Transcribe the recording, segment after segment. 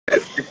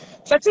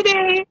So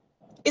today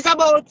is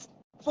about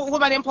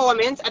women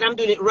empowerment, and I'm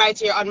doing it right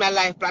here on my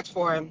live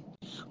platform.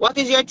 What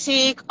is your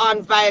take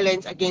on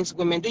violence against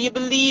women? Do you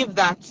believe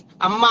that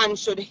a man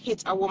should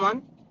hit a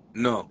woman?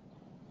 No.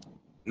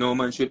 No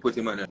man should put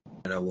him on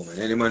a woman.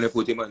 Any man that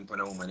put him on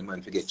a woman, the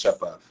man forget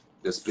chop off.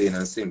 Just plain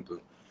and simple.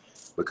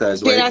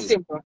 Because Plain what it and is,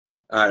 simple.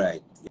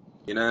 alright.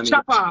 You know what I mean?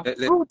 Chop off.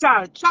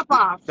 Brutal. Chop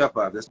off. Chop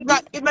off.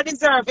 It not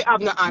deserve it have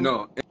no hand.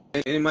 No.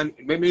 Any man,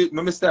 let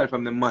me start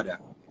from the mother.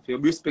 If you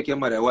respect your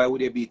mother, why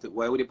would they beat it?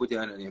 Why would they put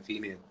your hand on your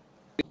female?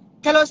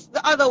 Tell us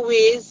the other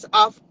ways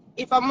of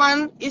if a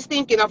man is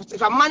thinking of,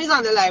 if a man is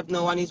on the live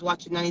now and he's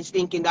watching and he's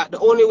thinking that the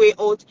only way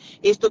out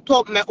is to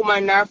talk my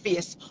woman in her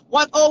face,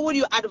 how would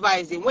you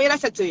advise him? What would I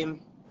say to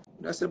him?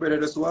 That's the better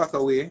just walk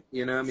away,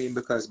 you know what I mean?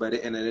 Because by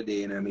the end of the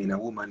day, you know what I mean, a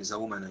woman is a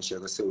woman and she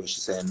going to say what she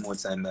said. More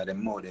time that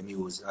more them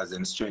use as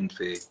them strength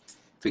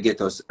for get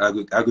us,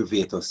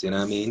 aggravate us, you know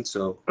what I mean?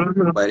 So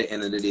by the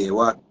end of the day,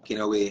 walking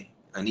away,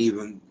 and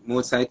even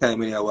most of the time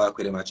when you walk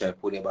with them, I try to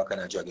put them back and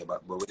I drag you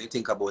back. But when you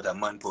think about a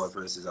manpower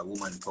versus a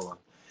woman power,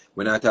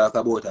 when I talk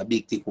about a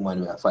big thick woman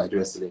who fight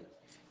wrestling,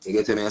 you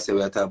get to me and say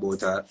we are talking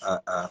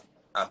about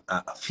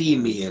a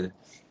female,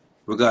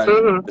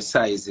 regarding the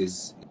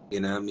sizes, you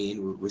know what I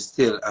mean? We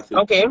still have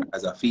to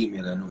as a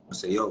female and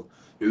say, yo,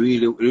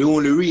 the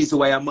only reason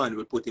why a man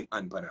would put him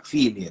on a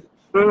female,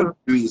 the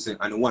reason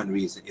and one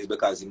reason is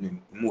because he's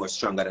more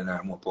stronger than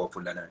her, more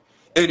powerful than her.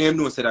 And him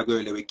know that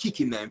girl they will kick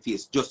him in the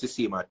face just to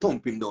see him or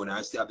thump him down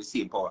and still have the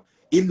same power.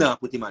 Him not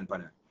put him on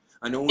her.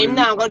 And the only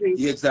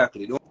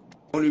exactly. The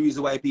only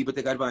reason why people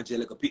take advantage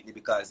of like a picnic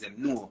because they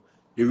know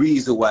the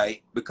reason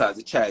why, because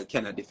the child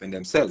cannot defend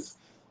themselves.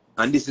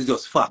 And this is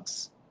just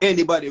facts.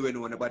 Anybody will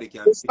know nobody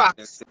can defend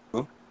themselves.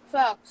 No?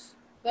 Facts.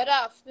 Good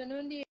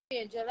afternoon, the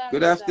angel.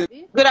 Good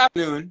afternoon. Good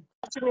afternoon.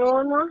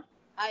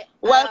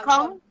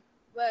 Welcome.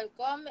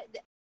 Welcome.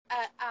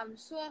 I'm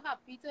so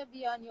happy to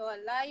be on your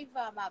live.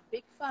 I'm a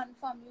big fan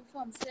from you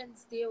from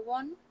since day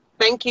one.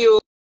 Thank you.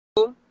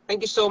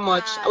 Thank you so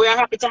much. We are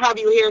happy to have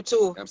you here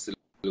too.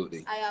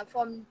 Absolutely. I am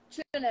from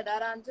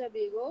Trinidad and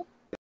Tobago.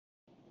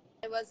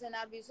 I was in an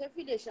abusive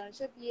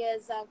relationship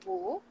years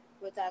ago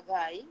with a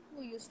guy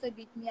who used to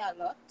beat me a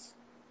lot.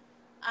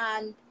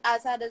 And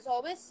as I just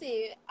always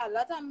say, a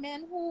lot of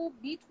men who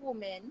beat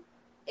women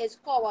is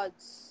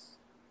cowards.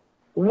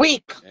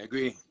 Weak. I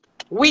agree.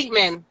 Weak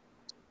men.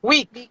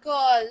 Weak.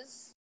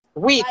 Because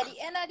weak. By the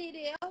end of the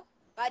day,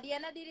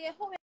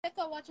 who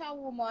can watch a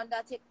woman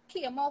that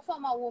came out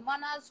from a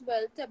woman as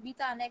well to beat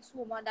our next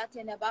woman that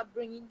you never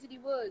bring into the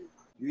world?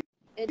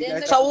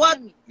 So what?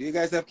 Do you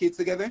guys have kids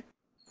together?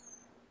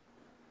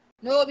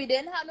 No, we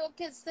didn't have no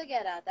kids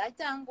together. I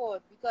thank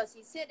God, because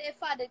he said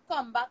if I did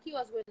come back, he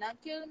was going to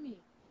kill me.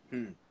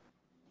 And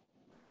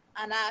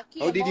I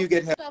came How did you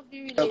get help? Of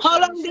the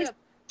relationship.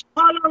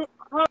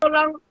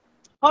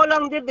 How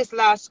long did this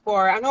last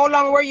for? And how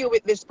long were you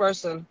with this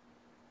person?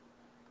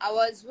 I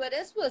was with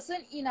this person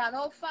in and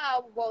out for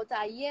about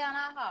a year and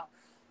a half.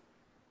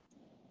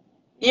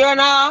 Year and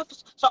a half?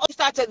 So how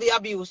started the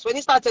abuse? When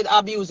he started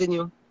abusing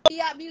you?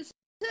 The abuse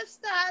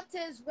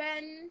started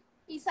when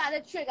he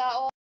started trigger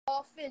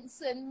off in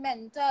some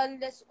mental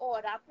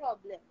disorder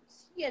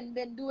problems. He had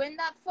been doing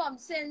that from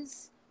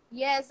since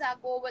years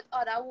ago with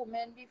other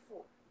women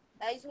before.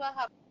 That is what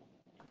happened.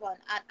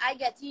 And I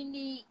get in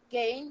the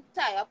game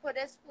tired for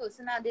this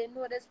person. I didn't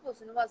know this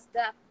person was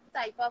that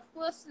type of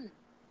person.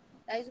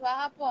 That is what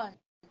happened.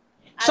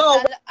 As so a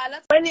lot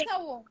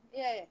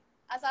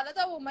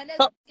of women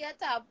get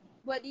up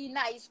with the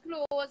nice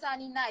clothes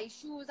and the nice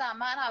shoes, and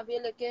man have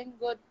been looking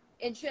good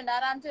in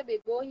Trinidad and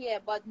Tobago here,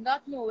 but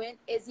not knowing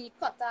is he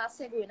cut a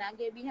cigarette and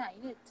get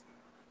behind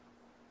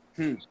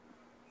it.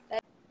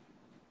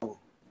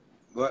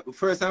 But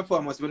first and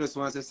foremost, we just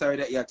want to say sorry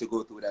that you had to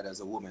go through that as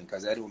a woman,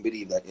 because I don't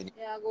believe that any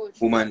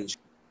woman should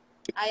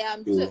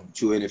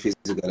through any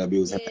physical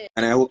abuse. Yeah.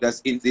 And I hope that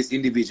this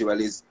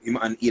individual is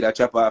either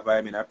chop off or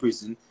in a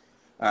prison.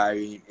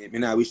 I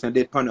wish not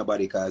dead for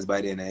nobody, because by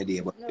the end of the day,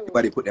 but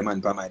everybody put them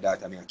hand on my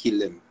daughter, I kill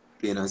them,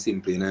 plain and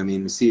simple. And I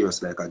mean,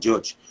 serious like a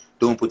judge.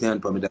 Don't put your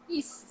hand on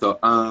me.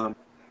 So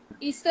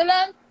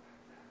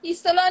He's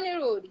still on the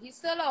road. He's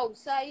still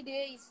outside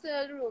there. He's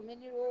still roaming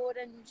the road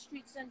and the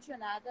streets in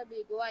Trinidad and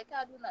Tobago. I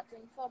can't do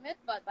nothing from it.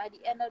 But by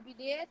the end of the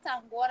day,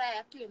 thank God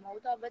I came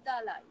out of it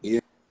alive. Yeah.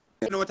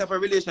 You know what type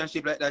of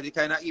relationship like that, it's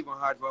kind of even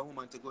hard for a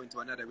woman to go into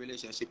another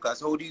relationship.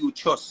 Because how do you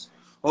trust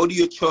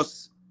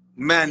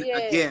man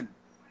again?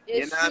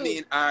 You know what I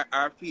mean?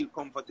 Or feel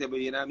comfortable,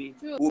 you know what I mean?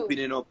 True.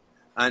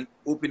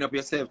 Opening up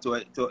yourself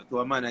to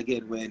a man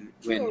again when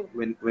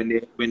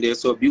they're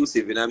so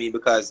abusive, you know what I mean?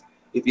 Because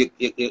if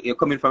you're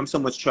coming from so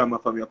much trauma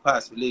from your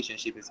past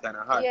relationship, it's kind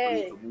of hard for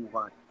you to move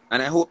on.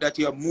 And I hope that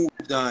you have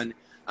moved on,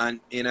 and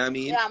you know what I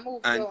mean,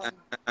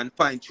 and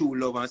find true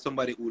love and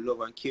somebody who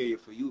love and care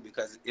for you,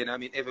 because you know what I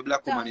mean, every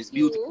black woman is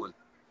beautiful.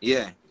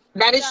 Yeah,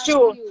 that is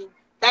true.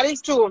 That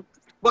is true.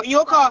 But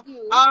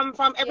Yoko,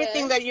 from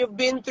everything that you've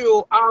been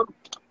through,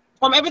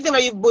 from everything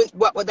that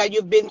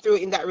you've been through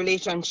in that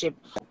relationship,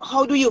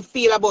 how do you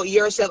feel about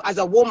yourself as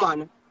a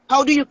woman?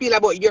 How do you feel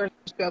about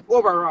yourself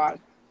overall?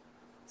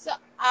 So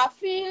I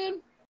feel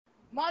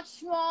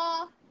much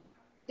more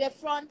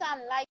different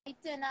and light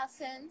in a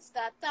sense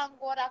that thank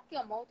God I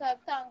came out of,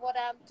 thank God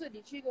I'm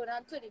 23 going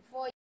on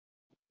 24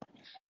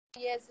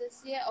 years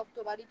this year,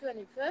 October the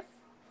 25th.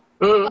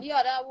 The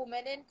other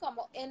women didn't come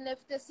out and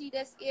live to see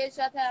this age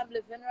that I'm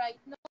living right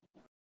now.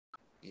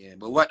 Yeah,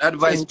 but what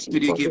advice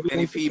would you give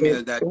any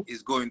female that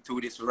is going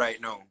through this right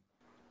now?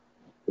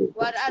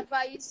 What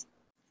advice?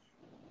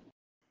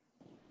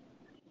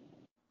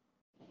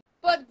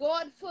 Put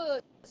God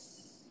first.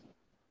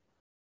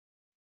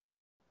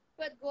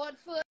 Put God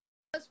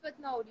first, but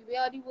now the way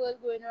of the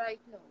world going right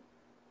now.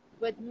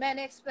 With men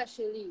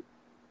especially.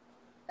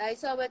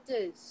 That's how it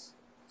is.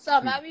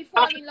 Some we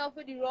fall in love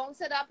with the wrong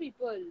set of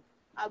people.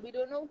 And we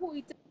don't know who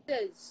it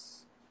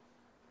is.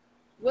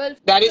 Well,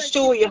 that is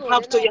true. You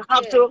have to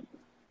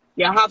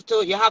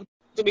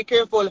be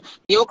careful.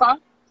 Yoka?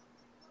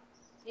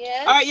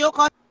 Yes. All right,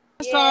 Yoka.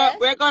 So Yes.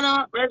 we're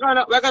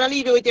gonna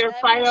leave you with your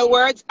final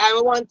words, and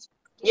we want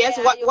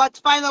what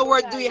final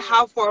word do you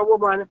have for a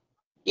woman?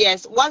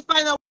 Yes, what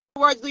final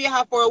words do you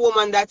have for a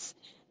woman that's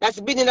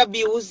been in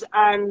abuse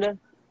and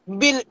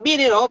being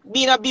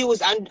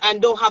abused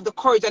and don't have the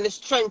courage and the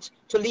strength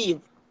to leave?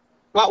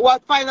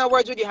 What final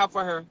words would you have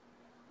for her?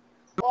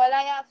 All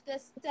I have to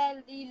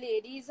tell the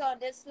ladies on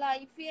this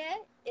life here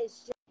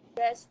is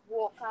just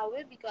walk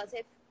away, because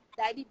if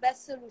that's the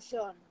best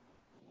solution.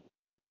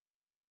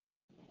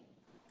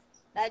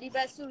 That's the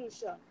best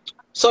solution.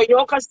 So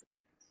Yoka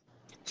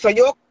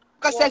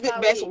says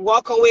it best.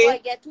 Walk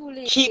away.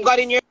 Keep God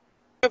in your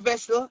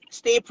vessel.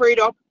 Stay prayed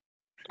up,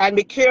 and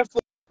be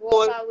careful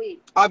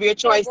of your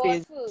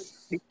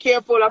choices. Be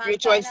careful of your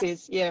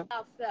choices. Yeah.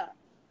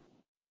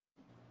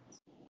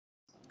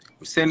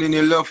 We're sending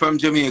you love from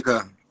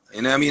Jamaica.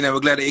 You know what I mean? I'm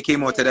glad that you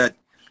came out of that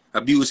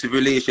abusive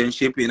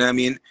relationship. You know what I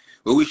mean?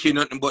 We wish you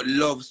nothing but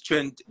love,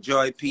 strength,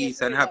 joy,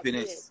 peace, and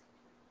happiness.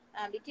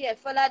 And be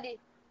careful of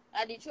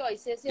the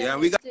choices. Yeah,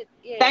 we got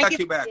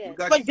you back. We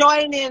got for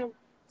joining.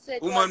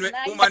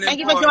 Thank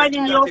you for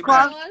joining,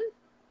 Yoka.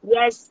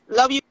 Yes,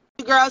 love you,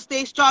 girl.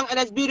 Stay strong and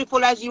as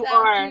beautiful as you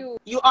are.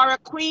 You are a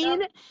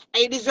queen,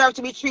 and you deserve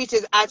to be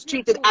treated as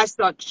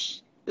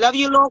such. Love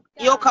you,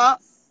 Yoka.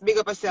 Big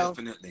up yourself.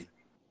 Definitely.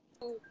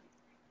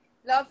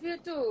 Love you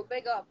too.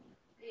 Big up.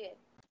 Yeah.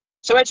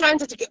 So we're trying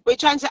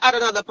to add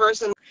another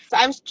person. So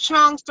I'm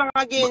strong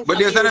against but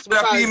there's abuse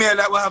another female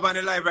that we have on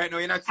the live right now.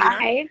 You're not seeing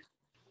her?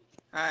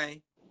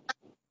 Hi.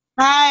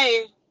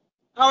 Hi.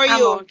 How are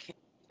you? Okay.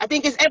 I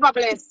think it's ever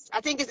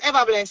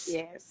blessed.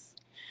 Yes.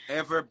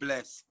 Ever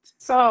blessed.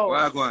 So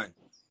well, go on.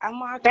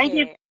 I'm okay. Thank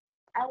you.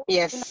 I was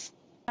yes.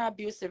 in an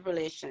abusive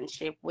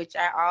relationship, which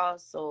I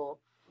also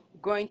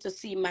going to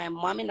see my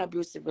mom in an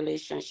abusive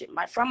relationship.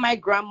 From my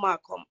grandma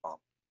come up.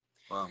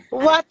 Wow.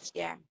 What?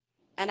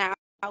 And I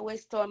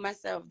always told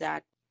myself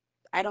that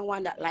I don't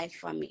want that life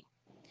for me.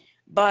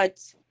 But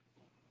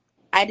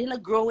I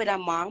didn't grow with a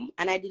mom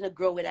and I didn't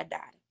grow with a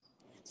dad.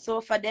 So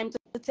for them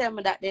to tell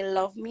me that they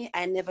love me,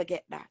 I never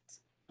get that.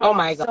 Oh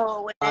my God.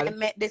 So when I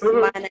met this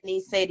man and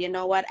he said, you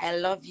know what, I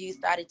love you,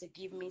 started to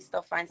give me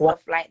stuff and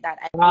stuff like that.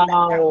 I feel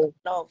that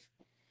love,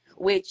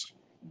 which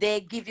they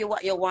give you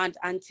what you want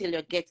until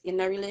you get in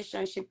a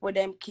relationship with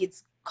them,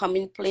 kids come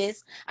in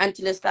place,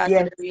 until you start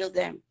to real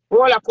them.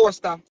 Roller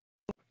coaster.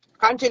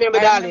 Continue, I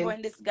darling. remember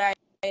when this guy,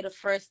 the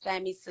first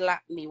time he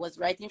slapped me, was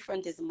right in front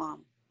of his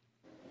mom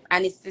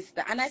and his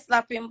sister, and I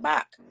slapped him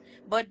back.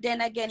 But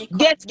then again, he come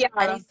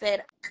and he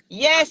said,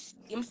 yes,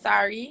 I'm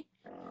sorry.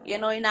 You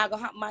know, you're not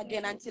going to happen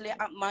again until it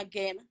happen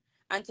again,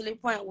 until the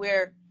point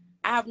where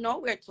I have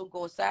nowhere to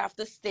go. So I have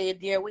to stay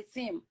there with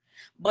him.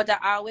 But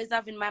I always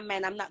have in my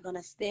mind, I'm not going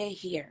to stay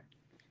here.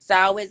 So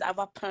I always have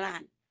a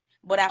plan.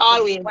 But I have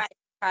to be wise,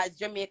 because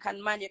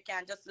Jamaican man, you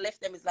can't just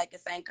left them. It's like a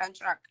signed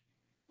contract.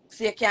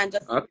 So you can't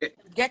just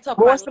get up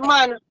most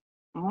man,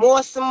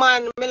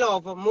 my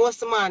love,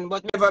 most man.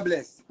 But never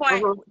blessed.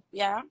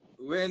 Yeah.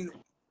 When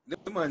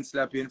the man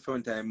slap you in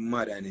front of his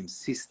mother and his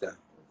sister,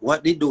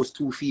 what did those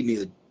two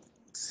females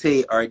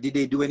say, or did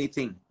they do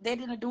anything? They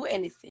didn't do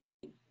anything.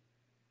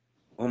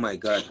 Oh my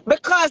God.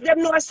 Because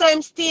them know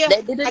same stay.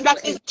 And that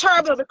is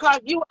terrible,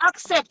 because you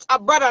accept a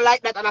brother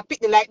like that and a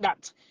pitney like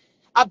that.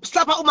 I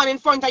slap a woman in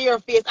front of your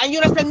face and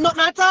you don't say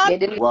nothing at all? They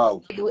didn't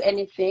do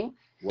anything.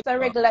 It's a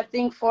regular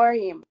thing for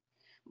him.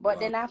 But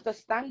then I have to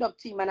stand up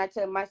to him and I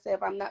tell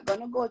myself, I'm not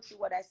going to go through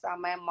what I saw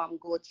my mom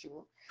go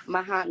through, my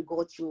aunt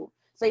go through.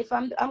 So if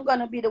I'm going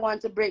to be the one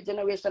to break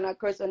generational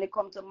curse when it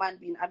comes to man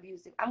being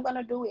abusive, I'm going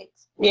to do it.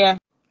 Yeah.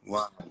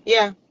 Wow.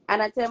 Yeah.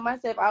 And I tell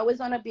myself, I always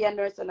want to be a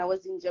nurse when I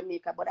was in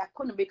Jamaica, but I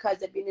couldn't,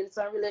 because I've been in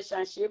some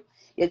relationship.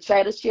 You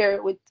try to share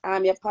it with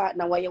your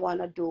partner what you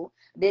want to do.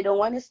 They don't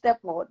want to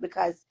step out,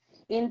 because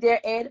in their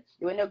head,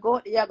 when you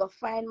go, you're going to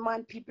find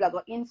man, people are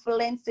going to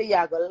influence you,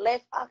 you're going to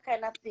left, all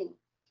kind of thing.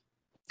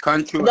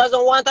 Control. It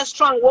doesn't want a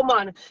strong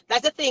woman.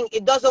 That's the thing.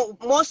 It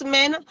doesn't. Most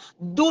men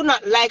do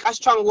not like a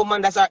strong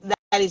woman that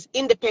is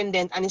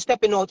independent and is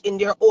stepping out in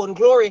their own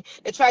glory.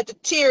 They try to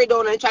tear it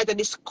down and try to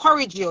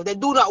discourage you. They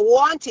do not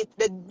want it.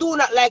 They do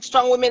not like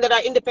strong women that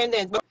are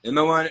independent. They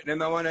don't want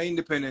an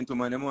independent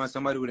woman. They want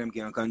somebody who them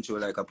can control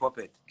like a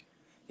puppet.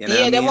 You know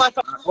Yeah, what I they mean? want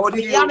How some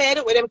did you?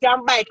 yammed where them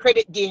can buy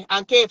credit gift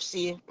and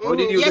KFC. How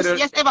did you Yes, get out?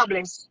 yes, ever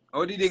bless.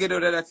 How did you get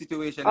out of that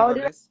situation, How ever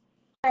did bless?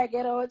 I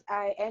get out?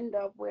 I end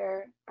up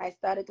where I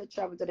started to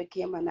travel to the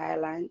Cayman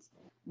Islands,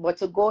 but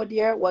to go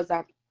there was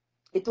a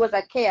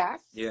chaos.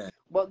 Yeah.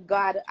 But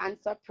God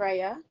answered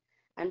prayer,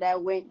 and I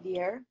went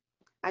there.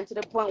 And to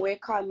the point where he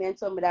called me and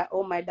told me that,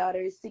 oh, my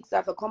daughter is sick, so I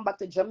have to come back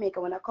to Jamaica.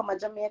 When I come to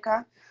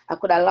Jamaica, I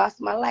could have lost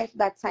my life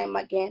that time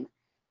again.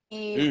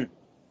 He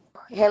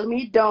held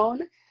me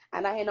down,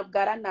 and I end up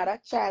got another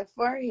child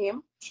for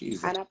him.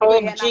 Jesus. And I Oh, pray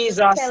and I have Jesus.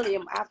 to tell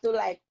him, I have to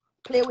like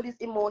play with his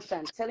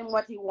emotion, tell him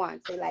what he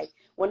wants. Say like,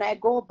 when I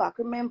go back,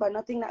 remember,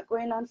 nothing not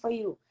going on for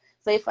you.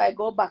 So if I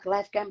go back,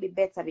 life can be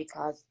better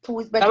because 2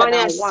 is better That man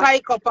than is a 1.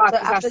 psychopath. So I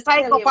He's have a to tell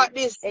him psychopath,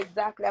 this.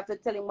 exactly. I have to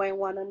tell him what he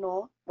want to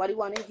know, what he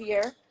want to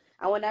hear.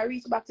 And when I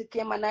reached back to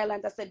Cayman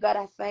Islands, I said, God,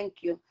 I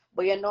thank you.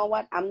 But you know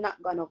what? I'm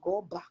not going to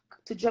go back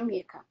to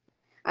Jamaica.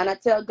 And I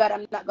tell God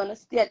I'm not going to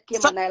stay at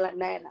Cayman Island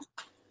neither.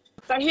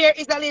 So here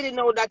is a lady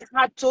now that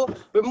had to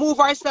remove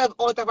herself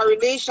out of a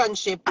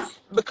relationship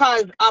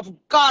because of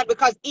God.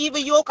 Because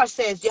even Yoka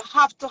says you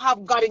have to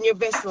have God in your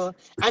vessel,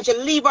 and she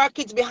leave her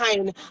kids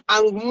behind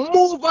and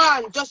move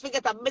on just to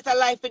get a better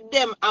life with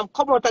them and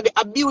come out of the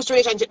abuse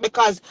relationship.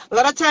 Because a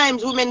lot of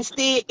times women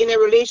stay in a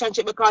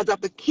relationship because of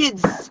the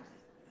kids,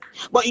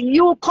 but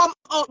you come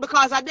out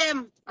because of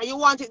them and you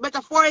want it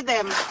better for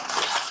them.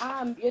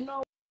 You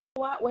know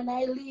what? When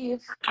I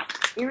leave,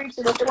 it reached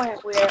to the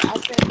point where I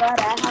said, God,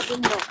 I have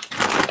enough.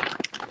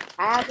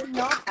 I have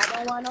enough.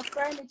 I don't want no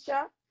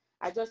furniture.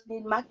 I just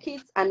need my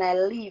kids, and I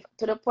leave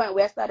to the point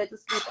where I started to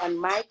sleep on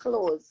my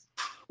clothes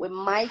with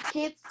my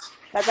kids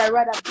because I'd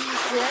rather be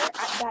there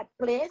at that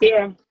place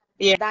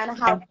than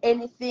have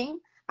anything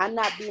and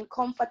not being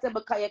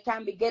comfortable because you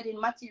can be getting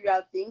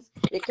material things,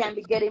 you can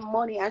be getting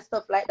money and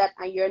stuff like that,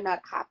 and you're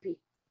not happy.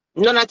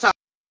 None at all.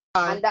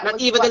 And that not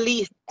was even what, the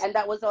least. And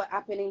that was what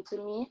happening to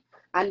me.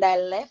 And I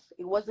left.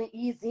 It wasn't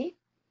easy.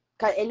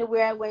 Because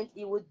anywhere I went,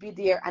 he would be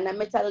there. And I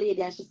met a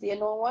lady and she said, you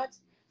know what?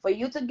 For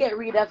you to get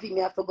rid of him,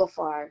 you have to go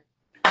far.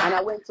 And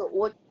I went to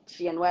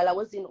Ochi. And while I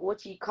was in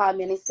Ochi, he called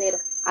me and he said,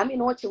 I'm in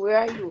Ochi, where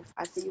are you?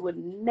 I said, you would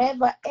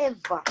never,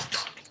 ever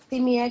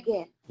see me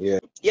again. Yeah.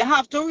 You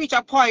have to reach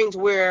a point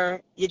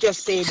where you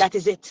just say that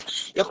is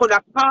it. You could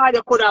have called,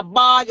 you could have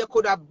bought, you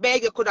could have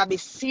begged, you could have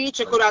beseeched,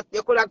 you could have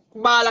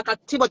bought like a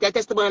Timothy, a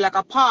testimony like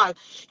a Paul.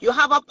 You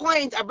have a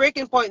point, a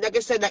breaking point, like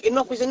you said, that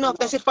enough is enough.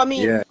 That's it for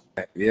me.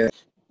 Yeah.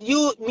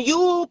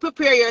 You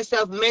prepare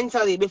yourself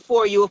mentally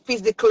before you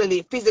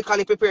physically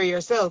prepare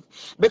yourself,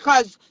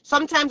 because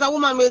sometimes a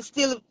woman will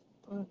still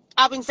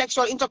having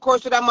sexual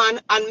intercourse with a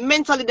man and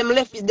mentally them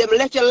left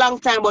you a long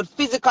time, but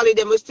physically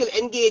them will still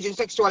engage in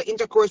sexual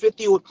intercourse with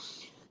you.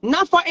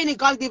 Not for any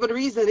God-given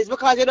reason. It's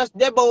because you just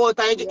deb out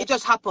and it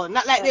just happened.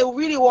 Not like they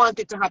really want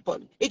it to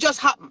happen. It just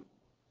happened.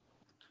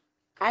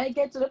 I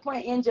get to the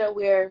point, Angel,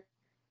 where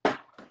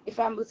if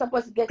I'm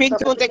supposed to get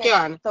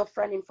stuff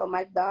from him for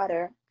my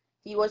daughter,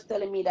 he was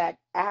telling me that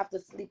I have to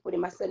sleep with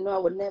him. I said, no, I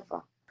would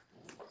never.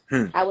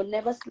 I would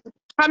never sleep.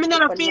 I mean,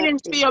 not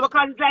feelings for you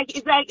because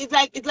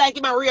it's like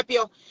he might rape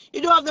you.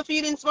 You don't have the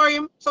feelings for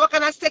him. So what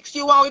kind of sex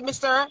you want with me,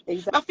 sir?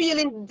 Exactly. My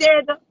feelings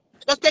dead.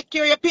 Just take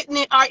care of your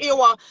pitney or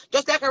ewa.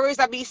 Just like a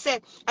razor be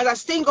said. As a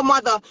single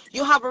mother,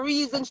 you have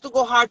reasons to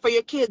go hard for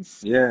your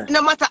kids. Yeah.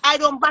 No matter, I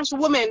don't bash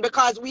women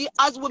because we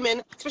as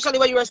women, especially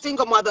when you are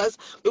single mothers,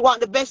 we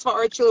want the best for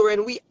our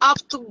children. We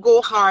have to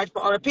go hard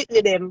for our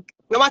pitney them.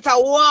 No matter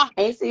what.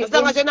 As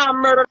long as you're not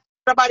murder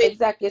nobody.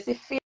 Exactly. You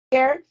see,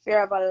 fear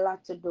have a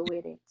lot to do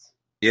with it.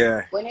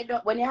 Yeah.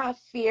 When you have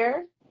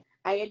fear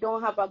and you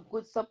don't have a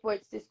good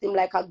support system,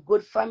 like a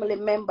good family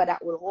member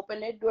that will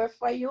open the door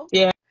for you,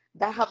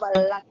 that have a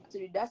lot to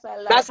do. That's a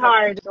lot. That's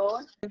hard.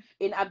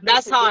 In a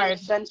abusive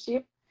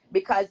relationship,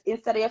 because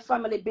instead of your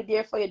family be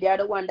there for you, they are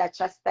the one that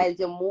chastise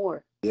you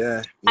more.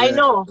 Yeah. I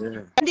know.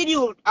 Yeah. When did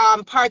you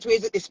part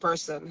ways with this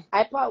person?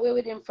 I part way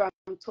with him from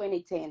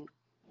 2010.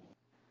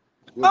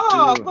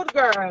 Good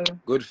girl.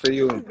 Good for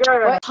you. Good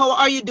girl. How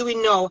are you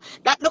doing now?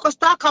 That look a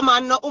star come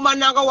on, no woman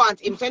never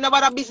want him. So he never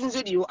have business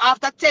with you.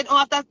 After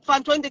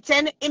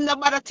 2010, him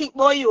never think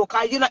about you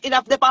because you not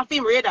enough the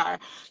him radar.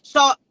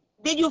 So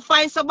did you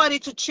find somebody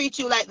to treat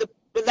you like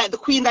the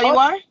queen that you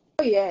are?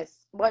 Oh yes,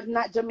 but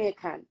not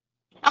Jamaican.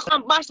 I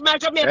can't bash my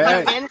Jamaican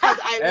again because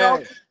I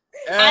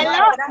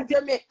love not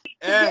Jamaican.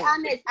 To be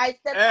honest, I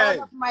stepped out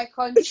of my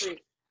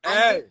country.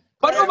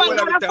 But woman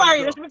gonna fire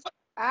you.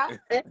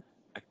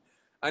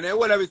 And then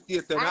what I was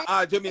saying,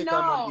 Jamaican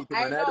man beat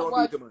man. I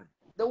don't beat man.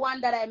 The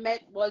one that I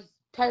met was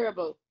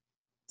terrible.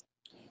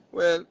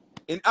 Well,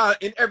 in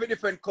every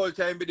different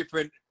culture, every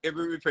different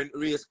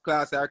race,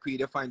 class, or creed,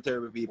 you find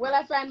terrible people. Well,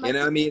 I find you know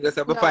what I mean? That's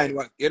how you find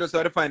you just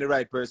have to find the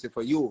right person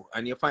for you,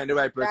 and you find the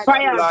right person for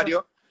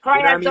you. You know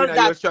what Prior I mean? does And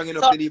that. you're strong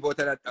enough So to leave out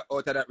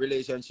of that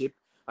relationship.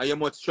 And you're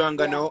much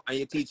stronger Yeah, now, and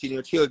you're teaching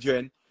your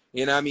children,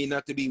 you know what I mean,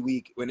 not to be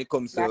weak when it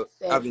comes to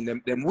that's it. having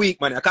them weak,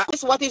 man. I can't.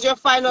 what is your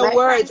final My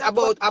words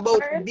final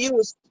about word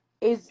abuse?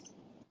 is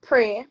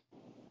pray.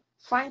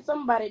 Find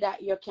somebody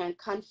that you can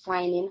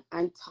confine in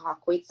and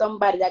talk with,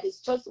 somebody that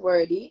is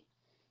trustworthy.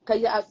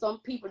 Because you have some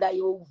people that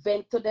you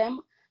vent to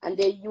them and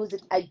they use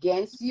it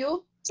against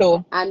you,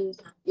 So and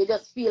you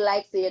just feel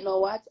like, say, you know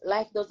what,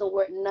 life doesn't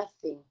worth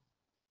nothing.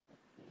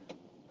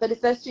 So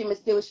this extreme is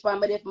still wish for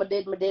me, if my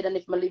dead, and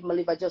if I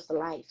live, I just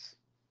life.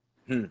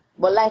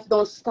 But life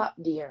don't stop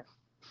there.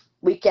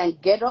 We can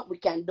get up, we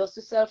can dust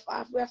yourself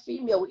off. We're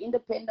female, we're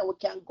independent, we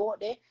can go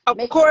there. of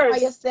Make something for course,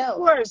 of yourself.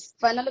 course,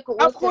 Find a little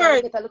of wholesale and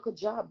course. get a little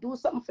job. Do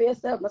something for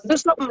yourself. Not Do sit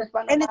something,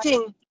 for no man.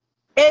 anything,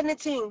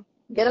 anything.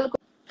 Get a little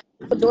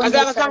As long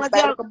donations, as buy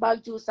a you're little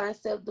bag juice and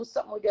sell. Do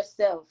something with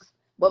yourself.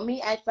 But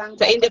me, I thank so God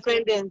for saying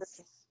independence.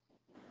 this.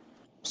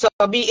 So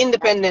be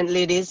independent,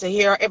 ladies.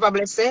 Here, ever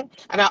blessed.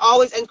 And I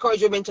always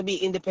encourage women to be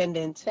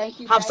independent. Thank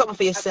you Have guys something for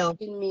for yourself.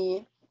 having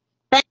me.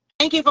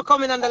 Thank you for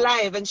coming on the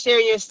live and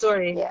sharing your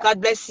story. Yeah. God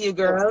bless you,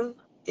 girl.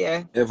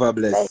 Yeah. Ever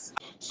bless.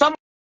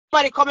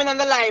 Somebody coming on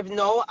the live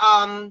now.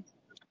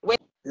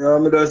 Yeah,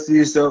 me just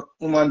see so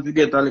woman to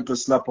get a little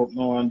slap up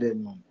now and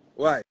then, man.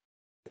 Why?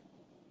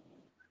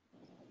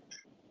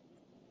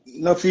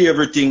 Not for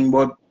everything,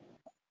 but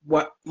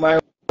what my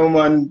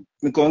woman,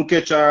 me come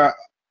catch a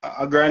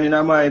grind in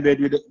my bed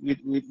with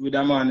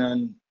a man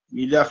and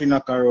me laugh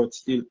knock her out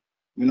still.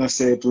 Me not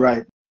say it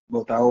right,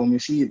 but how me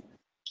feel.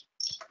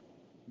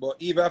 But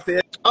even after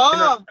you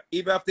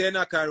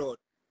knock her out,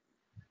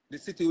 the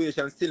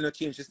situation still not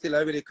change. She still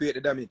already create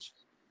the damage.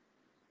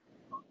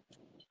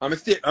 I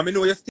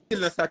know you're still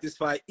not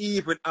satisfied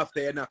even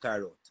after you knock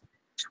her out.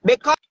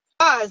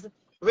 Because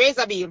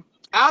Razorby,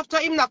 after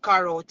him knock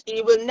her out,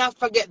 he will not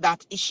forget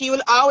that. She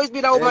will always be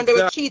the woman that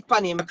will cheat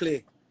on him.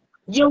 Exactly.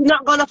 You're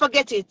not gonna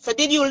forget it. So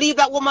did you leave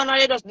that woman or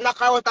you just knock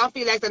her out and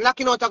feel like the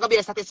knocking out is gonna be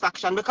a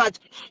satisfaction? Because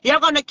you're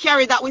gonna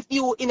carry that with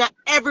you in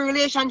every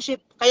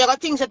relationship. Because you got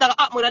things that are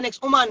happen with the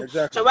next woman.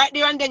 Exactly. So right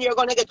there and then you're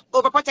gonna get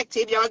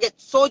overprotective. You're gonna get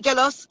so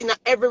jealous in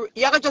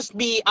you're gonna just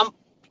be it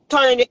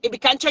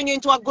can turn you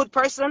into a good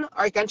person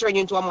or it can turn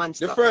you into a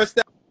monster. The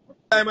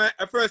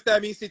first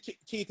time you see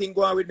cheating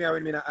going with me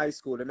when in high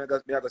school, I go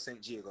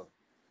St. Diego.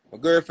 My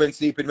girlfriend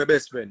sleeping with my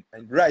best friend,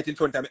 and right in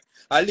front of me.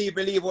 I leave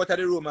out of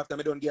the room after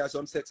I don't give her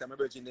some sex and my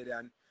virgin there,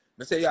 and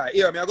I say, yeah,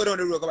 here, I go down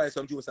the road, go buy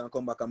some juice and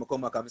come back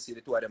and see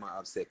the two of them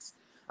have sex.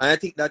 And I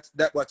think that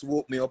what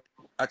woke me up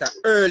at an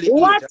early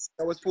age.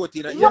 I was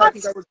 14. What? Yeah, I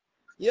think I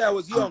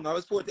was young. I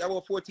was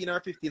 14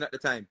 or 15 at the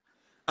time.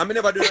 And I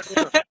never do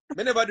nothing.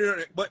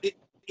 But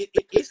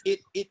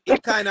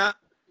it kind of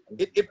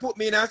it put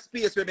me in a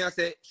space where I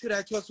say, should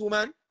I trust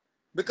woman?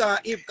 Because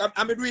if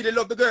I really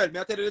love the girl, I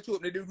tell you the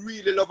truth, I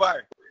really love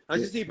her.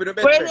 And she's sleeping in the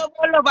bed. We don't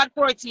love at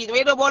 14.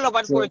 We don't love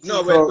at 14.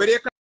 No, when they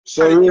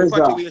so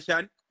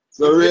infatuation,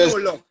 so you know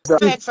love.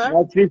 That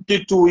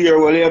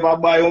 52-year-old ever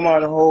buy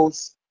woman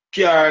house,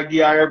 car,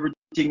 give her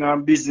everything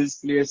and business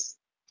place.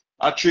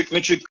 I trick her,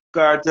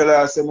 tell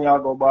her, say me I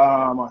go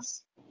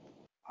Bahamas.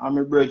 And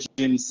my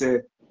brethren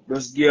say,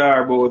 just give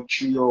her about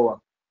 3 hours.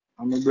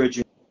 And my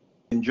brethren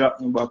drop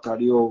me back at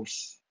the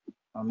house.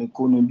 And I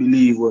couldn't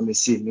believe what I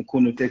see. I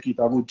couldn't take it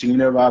a good thing.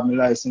 Never have my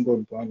license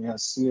gun for me, I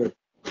swear.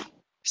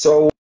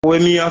 So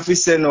when me have to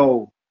say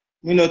no,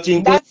 me not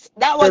think that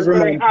was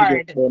very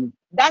hard.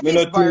 That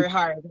is very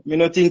hard. Me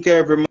not think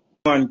every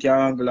man can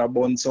angle a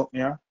bun something,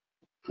 yeah?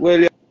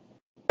 Well, you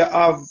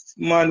have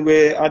man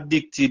where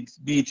addicted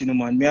beating a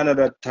man. Me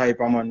another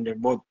type of man there.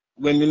 But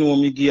when me know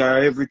me give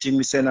her everything,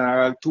 me send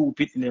her 2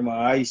 pit in them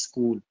high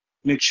school.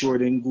 Make sure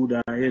they good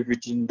and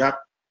everything. That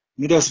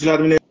me just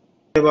glad me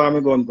never have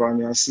me gun for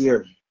me, I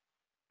swear.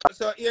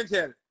 So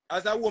Angel,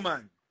 as a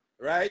woman,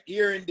 right,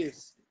 hearing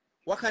this,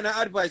 what kind of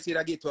advice would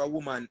I give to a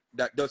woman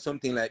that does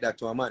something like that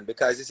to a man?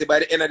 Because you see, by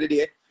the end of the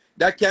day,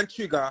 that can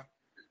trigger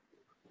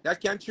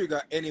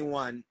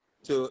anyone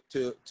to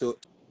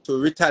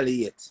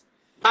retaliate.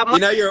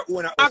 In your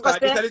own house.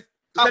 This is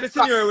the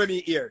scenario when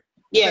me here.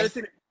 Yeah.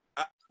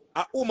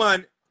 A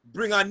woman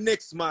bring her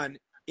next man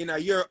in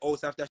your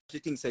house after she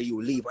thinks that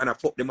you leave and I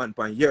fuck the man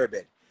on your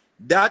bed.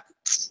 That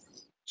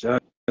you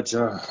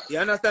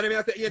understand me?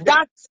 I say,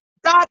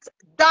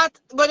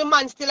 but the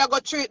man still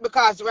got treat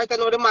because right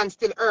now the man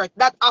still hurt.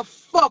 That a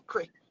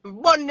fuckery.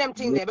 Burn them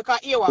thing there because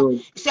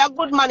you see a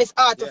good man is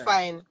hard to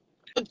find.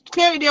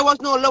 Clearly there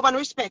was no love and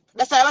respect.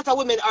 That's why a lot of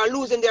women are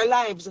losing their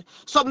lives.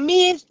 So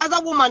me as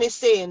a woman is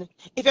saying,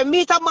 if you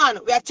meet a man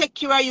where I take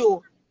care of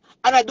you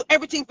and I do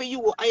everything for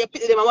you and you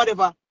pity them or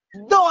whatever,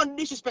 don't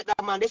disrespect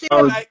that man. They say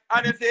like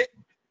honestly,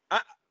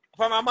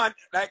 from a man,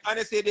 like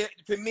honestly,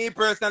 for me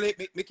personally,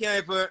 me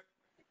can't even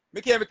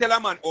tell a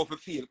man how to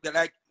feel.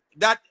 Like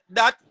that.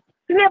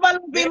 She never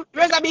loved him.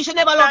 Reservation, she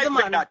never loved the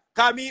man.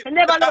 She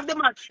never loved the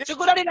man. She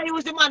could have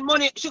used the man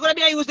money. She could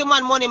have used the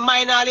man money,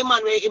 minor the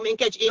man where he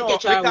catch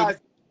because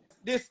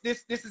this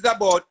is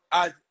about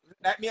as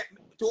like me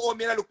to all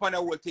me look on the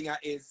whole thing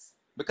is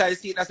because you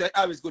see that's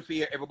always good for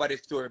hear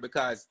everybody's story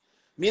because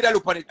me that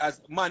look on it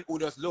as man who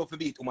does love to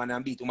beat woman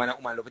and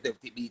woman love to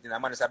beat and a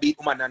man is a beat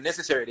woman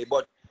unnecessarily.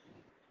 But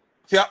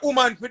for a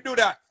woman to do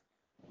that,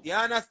 you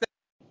understand?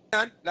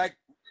 Like,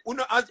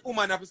 as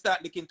woman have to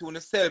start looking to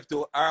herself to,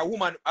 or a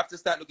woman have to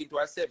start looking to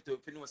herself to, if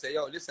you know, say,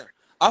 yo, listen,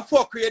 I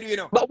fuck with you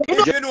know. But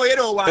If you know you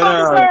don't want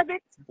General,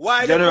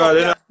 why the General, fuck you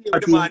you know, have to stay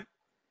with the man?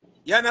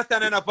 You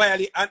understand? And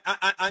violate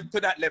and to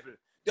that level.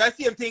 The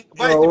same thing,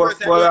 vice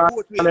versa, it goes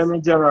both ways.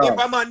 If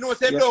a man knows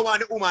he don't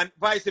want the woman,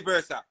 vice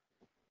versa.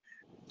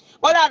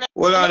 Hold on.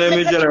 Well, Let let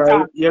me him general,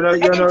 talk. you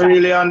Let him don't talk.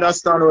 really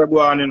understand what's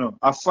going on, you know.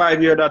 A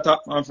 5 year that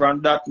happened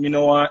from that, me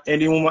no want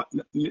any woman,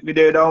 me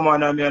the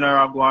woman and me and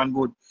her go on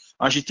good.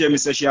 And she tell me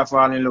say she a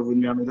fall in love with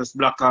me and me just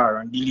block her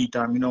and delete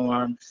her. Me no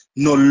want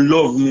no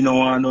love, me no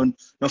want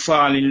no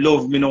fall in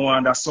love, me no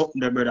want that something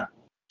there, brother.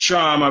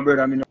 Trauma,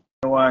 brother, me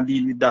no want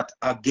deal with that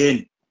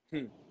again.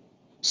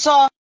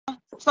 So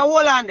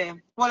hold on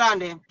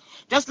there.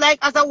 Just like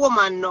as a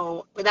woman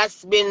now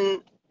that's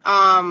been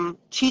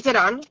cheated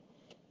on,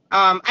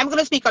 I'm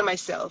gonna speak on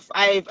myself.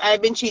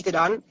 I've been cheated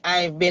on.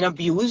 I've been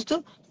abused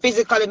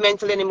physically,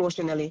 mentally, and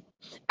emotionally,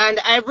 and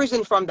I've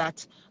risen from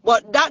that.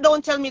 But that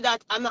don't tell me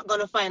that I'm not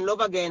gonna find love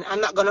again.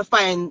 I'm not gonna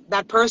find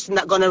that person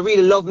that's gonna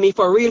really love me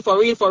for real, for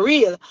real, for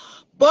real.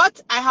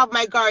 But I have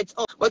my guards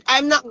up. But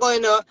I'm not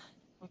gonna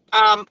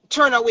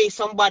turn away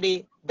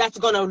somebody that's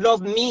gonna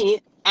love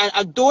me and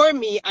adore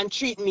me and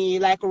treat me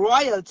like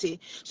royalty.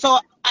 So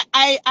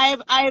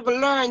I've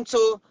learned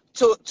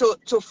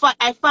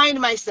I find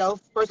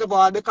myself first of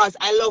all because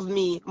I love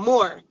me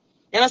more.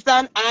 You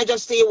understand? And I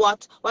just say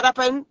what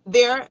happened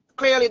there.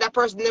 Clearly, that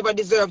person never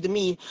deserved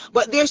me.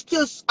 But there's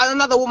still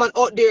another woman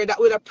out there that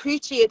will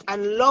appreciate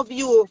and love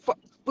you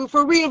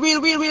for real,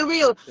 real, real, real,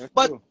 real. That's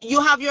but true. you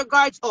have your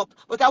guards up.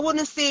 But I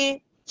wouldn't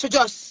say to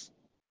just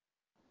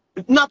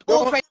not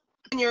Don't, open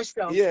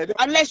yourself yeah,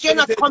 unless you're when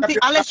you not say drop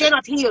your unless you're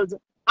guard, not healed.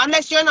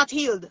 Unless you're not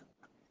healed.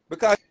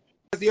 because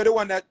you're the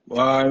one that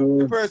Why?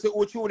 the person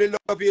who truly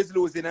love you is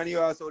losing and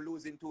you're also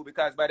losing too,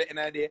 because by the end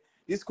of the day,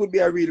 this could be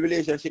a real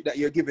relationship that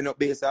you're giving up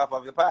based off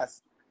of the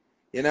past.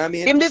 You know what I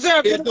mean? You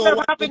deserve There's no one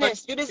human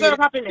happiness. You being, deserve there's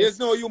happiness.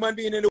 no human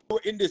being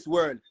in this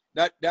world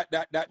that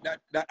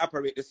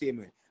operate the same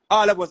way.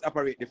 All of us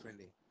operate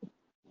differently.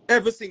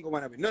 Every single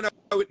one of it. None of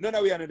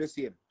we are not the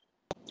same.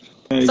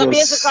 So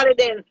Just,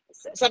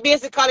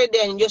 basically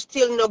then you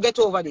still no get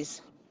over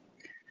this.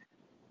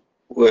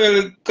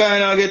 well,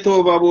 kind of get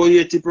over about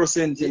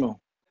 80%, you Yeah. know.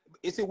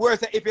 It's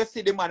worse if you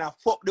see the man and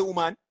fuck the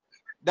woman,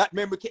 that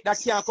memory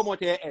that can't come out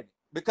of your head.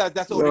 Because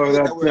that's how the No, days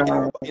are that, working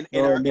no,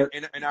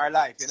 that, in our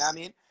life, you know what I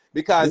mean?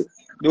 Because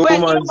the Well, you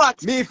know woman's,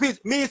 what? me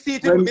see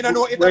it, me don't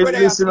know if a when, brother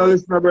listen, see it,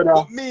 listen, brother.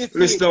 but me see it.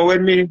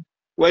 Listen,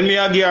 when me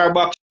I give her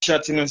back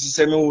shot, you know, she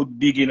say me would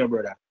big, you know,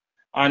 brother.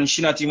 And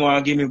she not even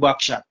want to give me back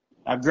shot.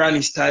 A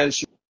granny style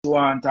she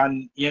want,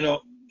 and, you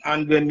know,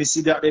 and when me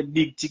see that the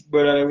big thick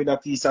brother with a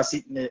piece of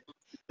sitting there,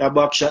 that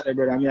back shot there,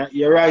 brother.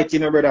 You're right, you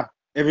know, brother.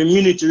 Every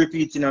minute you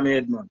repeat in my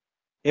head, man.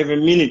 Every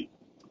minute.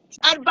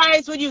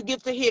 Advice would you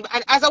give to him?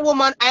 And as a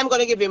woman, I'm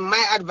gonna give him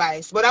my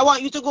advice. But I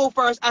want you to go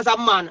first as a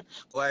man.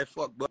 Why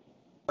fuck, but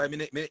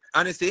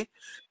honestly,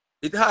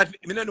 it's hard.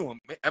 Me don't know.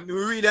 I mean,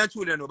 really and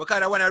truly don't know,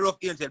 because I want a rough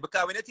angel.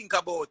 Because when you think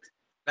about,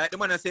 like the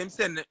man say him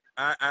send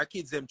our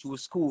kids them to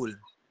school,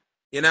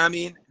 you know what I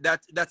mean?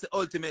 That's the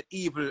ultimate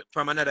evil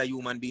from another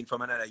human being,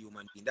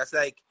 That's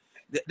like,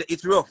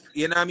 it's rough,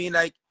 you know what I mean?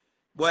 Like,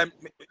 boy,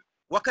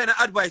 what kind of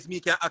advice me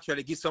can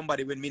actually give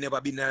somebody when me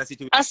never been in a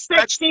situation? A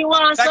sexy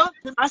one, Like sir.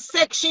 A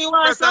sexy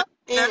one, person,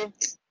 sir. Mm.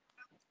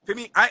 for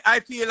me, I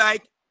feel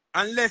like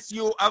unless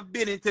you have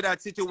been into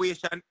that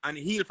situation and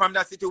healed from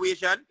that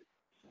situation,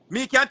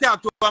 me can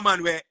talk to a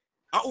man where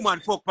a woman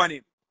fuck on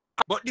him.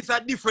 But this a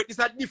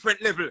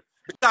different level.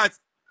 Because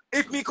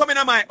if me come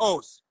in my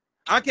house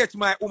and catch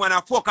my woman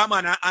and fuck a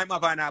man and I'm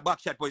having a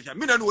backshot position,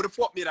 me don't know what the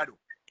fuck me that do.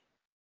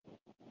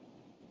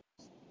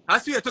 I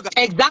swear to God.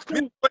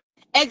 Exactly. Fuck me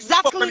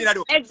Exactly. that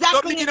do. So me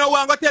Exactly. you know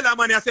what I'm gonna tell a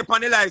man and say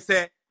pan the life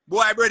say,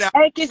 boy brother,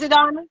 Hey, kiss it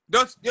on.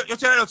 just you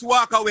try to just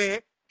walk away,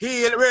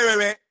 heal,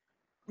 way.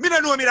 Me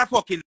don't know me that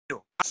fucking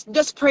do.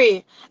 Just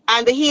pray,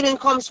 and the healing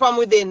comes from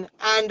within.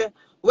 And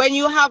when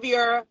you have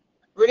your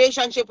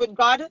relationship with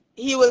God,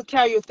 He will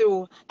carry you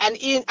through.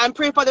 And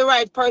pray for the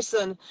right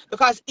person,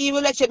 because He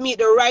will let you meet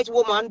the right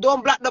woman.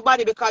 Don't block the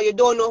body because you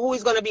don't know who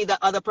is going to be that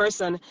other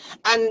person.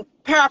 And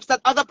perhaps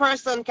that other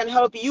person can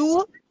help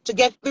you to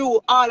get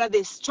through all of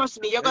this. Trust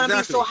me, you're going to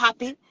be so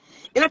Exactly. happy.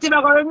 You're not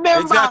even going to remember.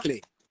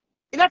 Exactly.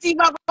 You're not even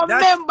going to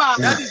That's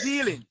remember. that is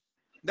healing.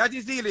 That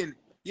is healing.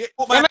 Yeah,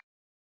 put You're my not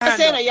hand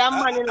saying up. that you're a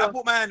man, you I know.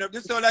 put my hand up.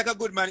 This sound like a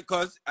good man,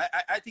 because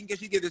I think you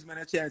should give this man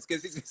a chance,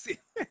 because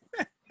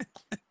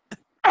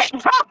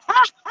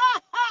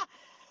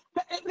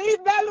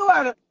Leave that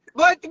alone.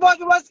 But it was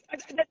you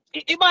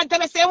want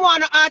to say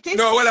one artist?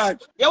 no, well on.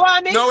 You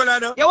want me? No, well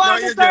on. You No,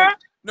 want me, Angel. sir?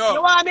 No.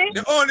 You want me?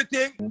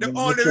 The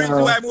only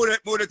reason why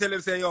I tell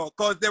him say, yo,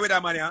 cause they with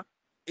that man here,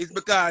 is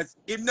because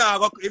if not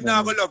go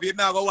love you, if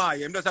not go want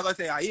you, him just gonna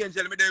say, ah,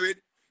 Angel me there with.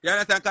 You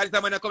understand? Cause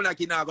this man come like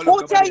he not go love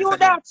Who tell nobody else you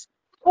again. that?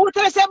 Who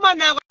tell you say man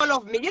not gonna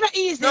love me? You know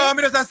easy. No, I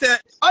mean just say.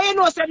 Oh, you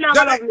know say not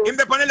gonna love me. Him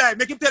on the line.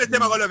 Make him tell us him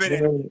gonna love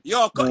you.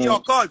 Your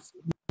cause.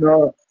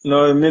 No,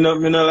 me no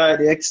like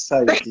the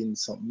exciting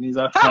something. He's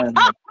a kind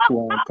of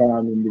cool and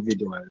calm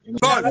individual. You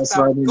know? That's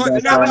why he's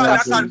Cause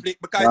that a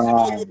conflict because you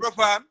know you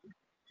perform.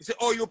 You say,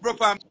 oh, you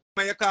perform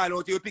when you call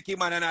out, you pick him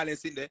man and all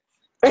this in there.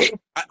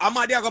 I'm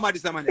mad there,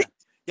 this man there.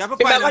 You have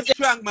to find a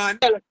strong man.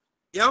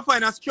 You have to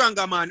find a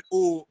stronger man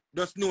who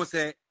does know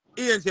say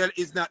Angel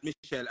is not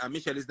Michelle and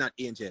Michelle is not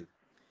Angel.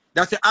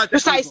 That's the alternate.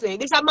 Precisely.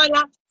 This a man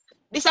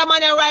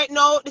right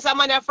now, this a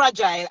man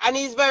fragile and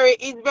he's very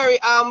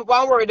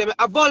one word,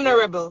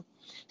 vulnerable.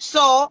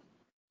 So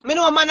me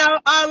know man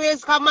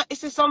always come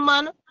see some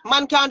man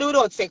can't do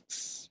without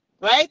sex.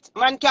 Right?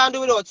 Man can't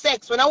do without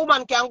sex. When a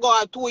woman can go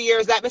out 2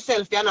 years like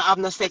myself, you not have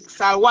no sex,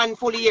 or 1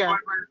 full year.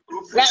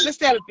 Like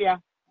myself, yeah.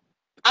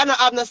 I don't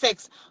have no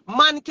sex.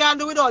 Man can't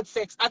do without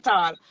sex at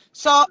all.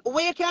 So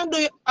what you can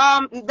do,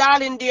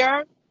 darling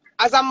dear,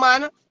 as a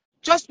man,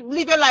 just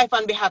live your life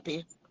and be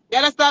happy. You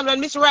understand?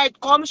 When Miss Right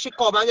comes, she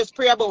come and just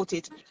pray about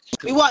it.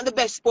 We want the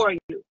best for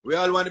you. We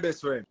all want the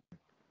best for him.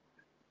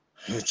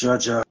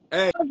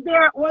 Hey.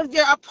 Was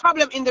there a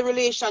problem in the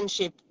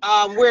relationship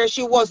where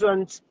she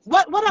wasn't?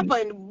 What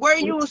happened? Were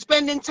you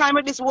spending time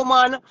with this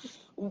woman?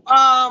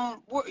 I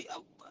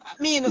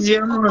mean,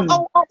 yeah, man.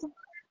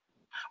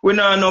 We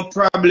don't have no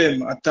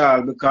problem at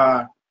all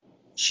because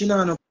she don't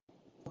have no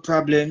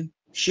problem.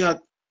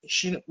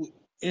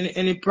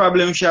 Any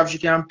problem she have, she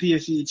can pay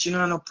for it. She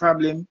don't have no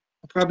problem.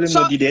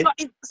 So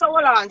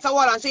hold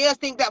on. So you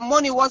think that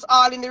money was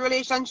all in the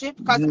relationship?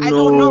 Because I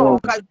don't know.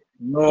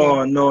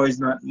 No, it's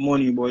not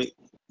money, boy.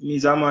 Me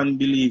as a man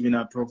believe in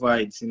a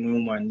provides in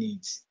woman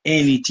needs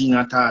anything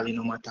at all,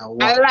 no matter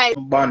what. I like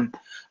ban.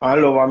 I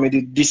love me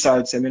to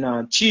decide say me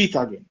not cheat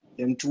again.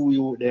 Them two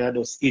you they are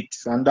just it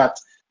and that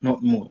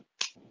not more.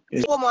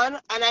 Woman,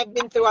 and I've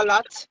been through a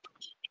lot,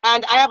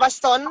 and I have a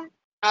son,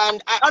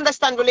 and I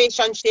understand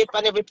relationship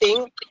and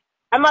everything.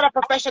 I'm not a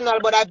professional,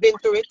 but I've been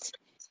through it.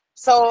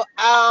 So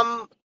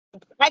I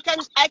can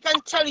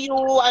tell you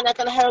and I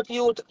can help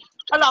you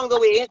along the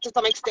way to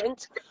some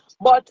extent.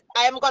 But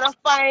I am gonna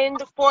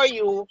find for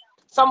you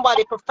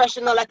somebody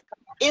professional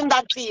in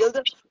that field.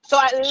 So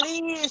at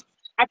least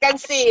I can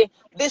say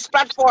this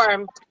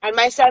platform and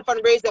myself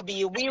and Razor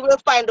B, we will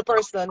find the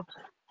person.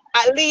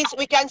 At least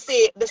we can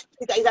say this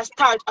is a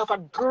start of a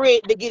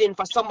great beginning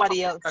for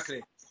somebody else.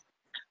 Exactly.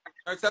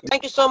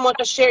 Thank you so much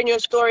for sharing your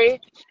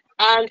story.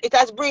 And it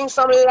has bring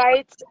some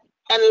light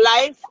and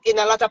life in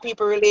a lot of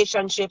people's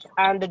relationship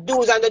and the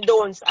do's and the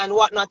don'ts and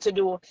what not to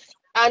do.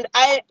 And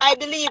I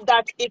believe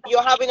that if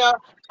you're having a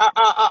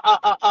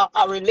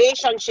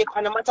relationship,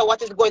 and no matter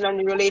what is going on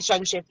in the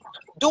relationship,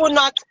 do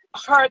not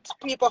hurt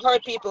people.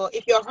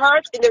 If you're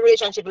hurt in the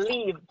relationship,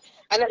 leave.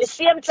 And at the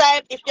same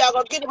time, if you're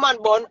going to give the man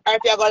bun, or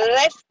if you're going to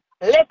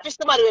left is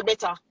somebody way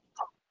better.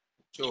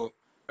 Sure.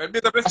 But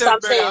big up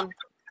yourself, brother.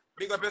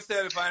 Big up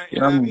yourself, and you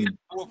know what I mean?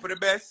 Hope for the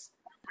best.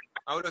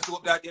 I would just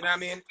hope that, you know what I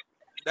mean,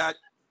 that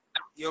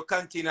you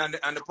continue on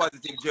the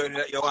positive journey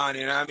that you're on,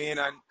 you know what I mean?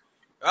 And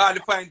all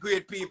to find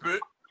great people.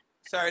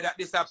 Sorry that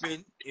this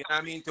happened, you know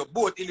what I mean, to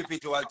both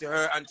individuals, to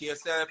her and to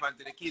yourself and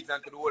to the kids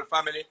and to the whole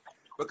family.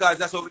 Because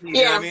that's what we need,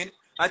 you know what I mean?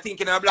 I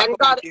think in our black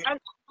community,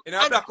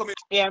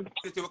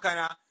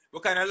 we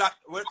kind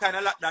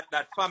of lack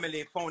that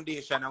family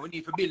foundation, and we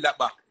need to build that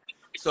back.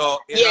 So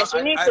yes,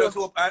 we need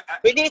to.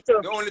 We need to.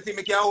 The only thing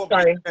we can hope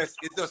is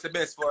just the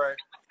best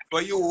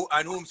for you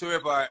and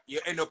whomsoever you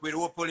end up with.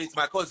 Hopefully it's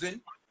my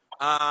cousin,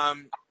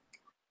 and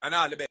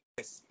all the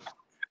best.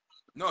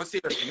 No,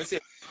 seriously,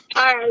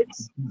 All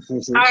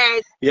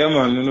right. Yeah,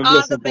 man.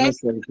 All the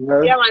best.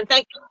 Yeah, man.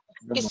 Thank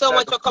you so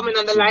much for coming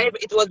on the live.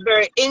 It was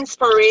very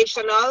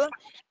inspirational,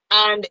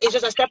 and it's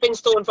just a stepping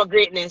stone for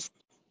greatness.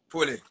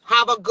 Fully.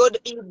 Have a good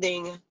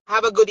evening.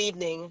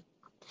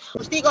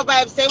 Speak of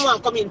vibes, same one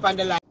come in from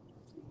the live.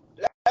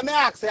 Let me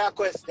ask you a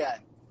question.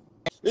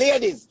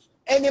 Ladies,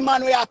 any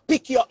man will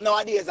pick you up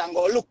nowadays and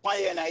go look on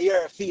you in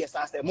your face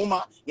and say,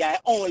 Mama, you're the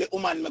only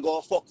woman me go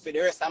fuck for the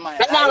rest of my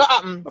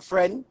life. My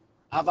friend,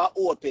 have an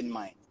open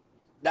mind.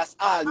 That's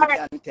all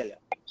I can tell you.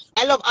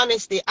 I love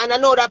honesty, and I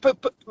know that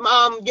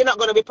you're not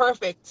going to be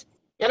perfect.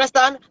 You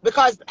understand?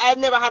 Because I've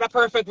never had a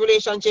perfect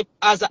relationship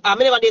I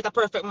never date a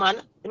perfect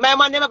man. My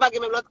man never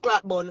give me blood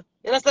clot bone.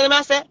 You understand what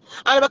I say?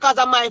 And because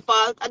of my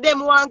fault, and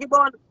them want to give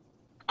bone.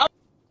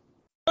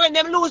 When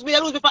them lose me, they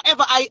lose me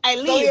forever. I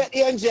leave. So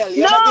you're Angel,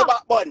 you never give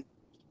back bun?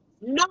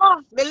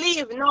 No,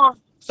 believe, no.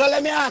 So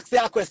let me ask you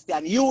a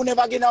question. You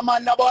never give a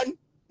man a bun?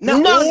 No,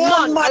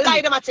 none. I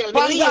lie them, I tell.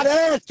 Man God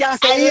earth can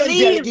say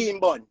Angel give him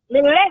bun.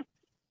 Me left.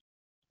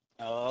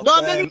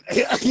 Okay.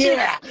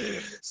 Yeah.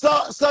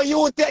 So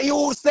you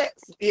say,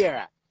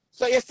 yeah.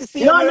 So you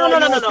see No, me no, right no,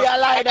 no, now no, if no. you a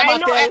lie them I a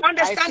know, I tell. I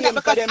understand see that him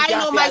for because them I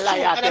can't know see a my lie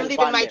truth I and I'm tell living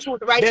upon my them. truth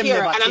right Them here.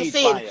 never And I'm cheat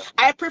saying upon you.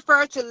 I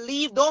prefer to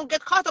leave. Don't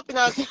get caught up in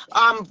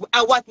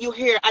what you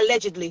hear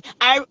allegedly.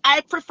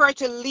 I prefer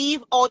to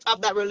leave out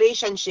of that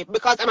relationship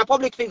because I'm a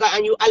public figure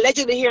and you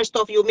allegedly hear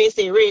stuff you may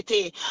say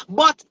rate.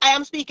 But I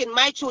am speaking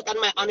my truth and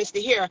my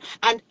honesty here.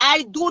 And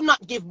I do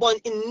not give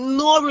bond in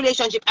no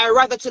relationship. I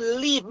rather to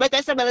leave. But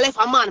I said I left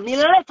a man. Me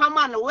left a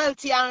man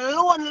wealthy and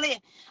lonely.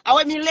 And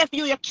when me left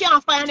you, you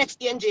can't find an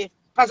exchange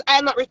because I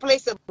am not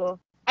replaceable.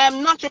 I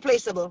am not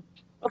replaceable.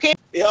 Okay?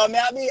 Yo, may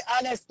I be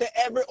honest to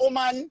every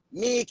woman,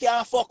 me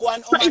can fuck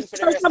one So woman it's for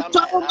the rest of up to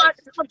my a woman, life.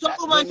 it's up to a That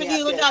woman when to me I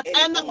deal with tell that.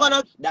 any I'm not woman,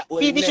 gonna that will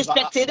be never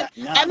disrespected. that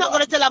nah I'm not go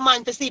gonna tell a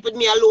man to sleep with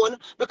me alone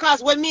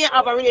because when me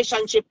have a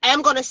relationship,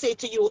 I'm gonna say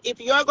to you, if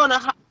you're gonna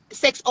have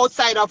sex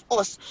outside of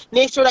us,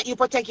 make sure that you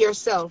protect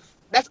yourself.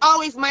 That's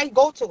always my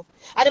go-to.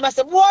 And they must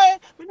say, boy,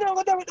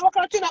 what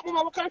kind of thing that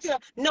woman, what kind of thing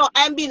that-" No,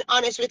 I'm being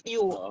honest with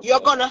you. You're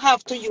Okay. gonna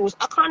have to use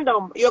a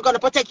condom. You're gonna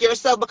protect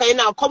yourself because you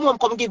now come home,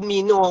 come give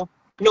me no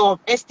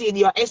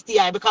STD or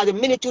STI because the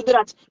minute you do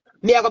that,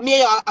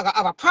 I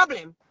have a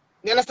problem.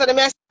 You understand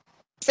me? I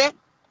say?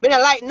 Me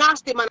don't like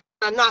nasty man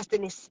and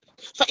nastiness.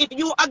 So if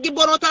you are give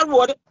one out the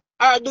road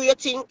or do your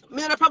thing,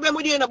 me not a problem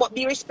with you, but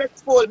be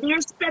respectful. Be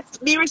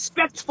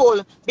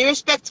respectful. Be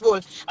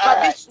respectful. Because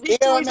Alright. this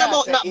show Hear is me I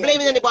about say not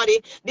blaming Angel.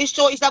 anybody. This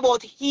show is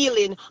about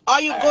healing.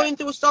 Are you Alright. going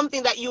through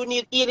something that you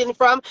need healing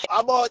from?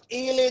 About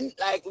healing,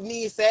 like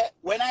me say,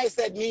 when I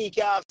said me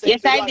can have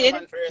Yes, sex with I one did.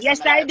 woman for the rest of Yes,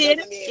 my I life, did.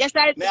 doesn't mean Yes,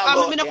 I me I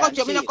go me out no there cut and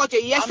you, me no cheat. cut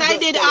you. Yes, I'm I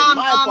just did. telling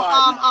my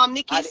partner.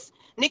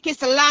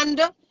 Nikki's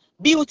land.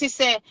 Beauty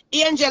say,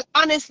 Angel,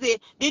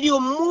 honestly, did you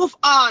move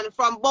on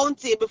from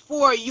Bounty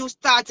before you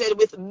started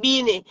with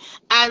Beanie?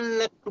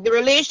 And the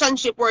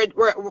relationship were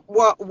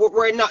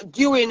not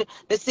during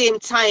the same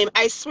time.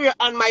 I swear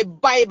on my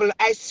Bible,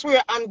 I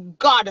swear on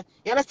God.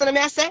 You understand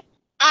what I say?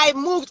 I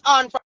moved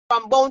on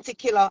from Bounty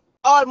Killer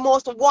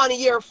almost 1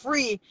 year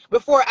free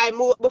before I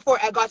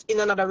got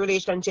in another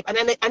relationship. And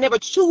I never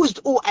choose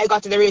who I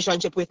got in a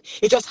relationship with.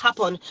 It just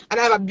happened. And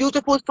I have a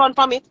beautiful son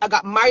from it. I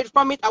got married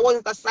from it. I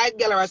wasn't a side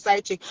girl or a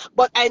side chick.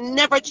 But I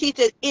never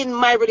cheated in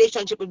my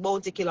relationship with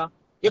Bounty Killer.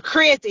 You're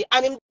crazy.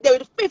 And I'm there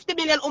with 50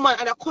 million women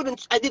and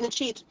I didn't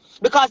cheat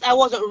because I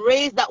wasn't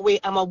raised that way.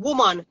 I'm a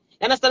woman.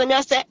 You understand me?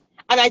 I say?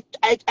 And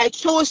I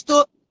chose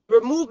to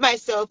remove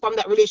myself from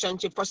that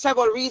relationship for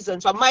several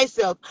reasons, for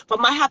myself, for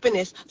my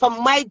happiness, for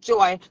my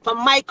joy, for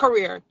my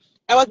career.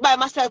 I was by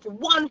myself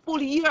 1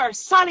 full year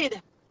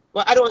solid.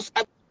 But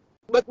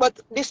but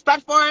this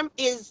platform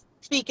is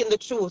speaking the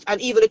truth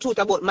and even the truth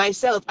about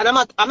myself. And I'm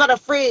not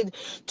afraid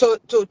to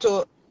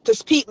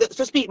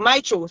speak my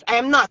truth. I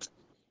am not.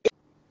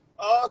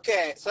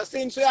 Okay, so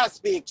since we are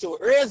speak to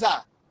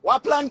Razor,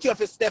 what plan you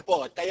to step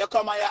out? Can you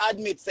come and you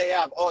admit say you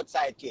have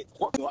outside kids?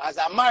 You know, as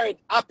a married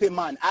happy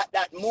man at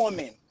that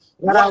moment,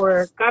 what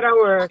Gotta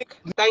work.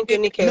 Thank you,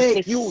 Nikhil.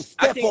 make you I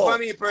step think for out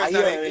me of personally,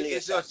 your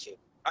it's just, relationship?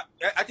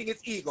 I think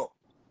it's ego.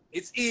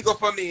 It's ego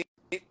for me.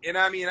 You know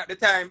what I mean? At the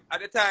time,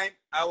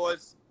 I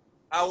was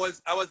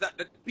at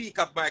the peak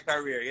of my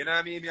career. You know what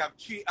I mean? We have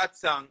 3 hot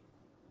songs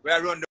where I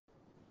run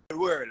the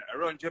world,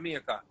 around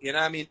Jamaica. You know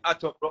what I mean?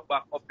 Hot up, rock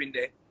back up in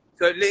there.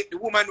 So the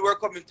women were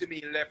coming to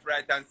me left,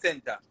 right, and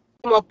center.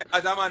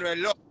 As a man, will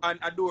love and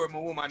adore my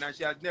woman, and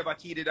she has never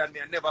cheated on me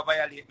and never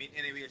violated me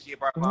in any way,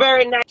 shape, or form.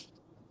 Very nice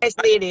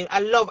lady. I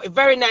love it.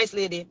 Very nice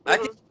lady. I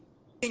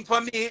think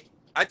for me,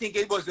 I think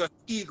it was just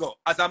ego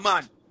as a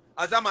man.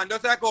 As a man,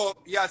 just like oh,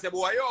 yeah, say,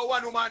 boy, you're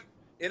one woman.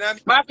 You know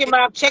what I mean?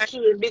 Mark, check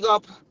in, big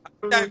up.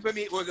 Time for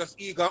me, it was just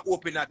ego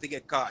open not to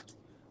get caught.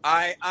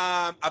 I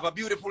have a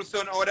beautiful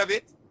son out of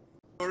it.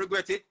 Don't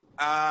regret it.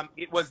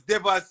 It was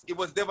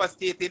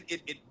devastating.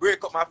 It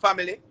broke up my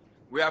family.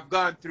 We have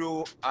gone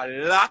through a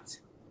lot,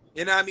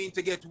 you know what I mean,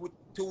 to get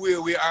to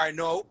where we are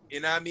now. You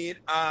know what I mean?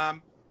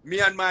 Me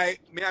and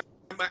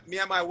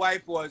my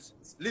wife was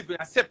living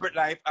a separate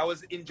life. I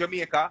was in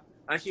Jamaica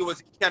and she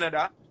was in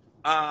Canada.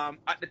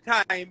 At the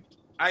time,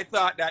 I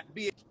thought that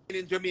being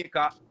in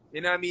Jamaica, you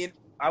know what I mean,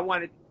 I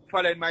wanted to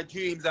follow my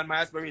dreams and my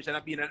aspiration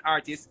of being an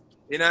artist.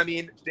 You know what I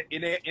mean?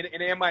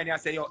 In your mind, I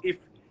say, yo,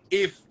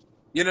 if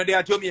you know, they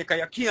are Jamaica,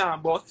 you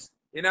can't boss.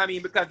 You know what I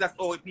mean? Because that's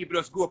all people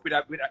just grew up with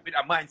a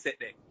mindset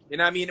there. You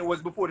know what I mean? It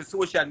was before the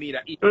social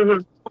media. I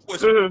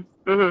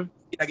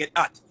get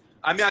hot.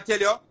 I mean, I tell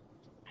you,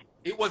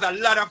 it was a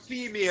lot of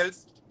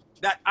females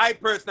that I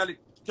personally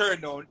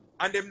turned down,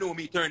 and them know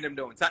me turn them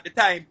down. So at the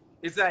time,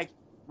 it's like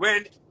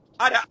when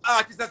other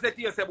artists say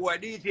to yourself, boy,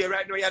 DJ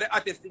right now, you're the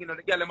artist thing, you know,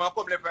 the girl them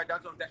come left right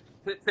and something,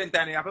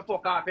 and you have to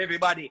fuck off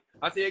everybody.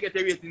 And so you get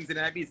the ratings in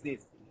the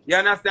business. You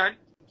understand?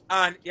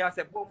 And you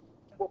say, boom,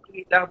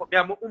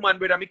 I'm a woman,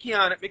 brother, I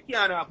can't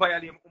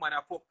violate a woman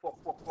and fuck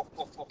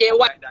Yeah,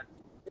 like that.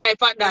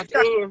 wife at that.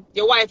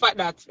 Your wife at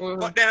that.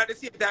 But then at the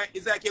same time,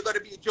 it's like you got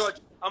to be a judge.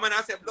 I'm going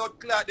to say blood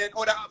clot, then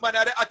other man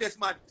are the artist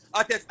man,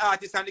 artist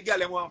and the girl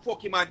them want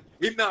fuck him man.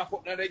 Him not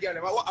fuck the girl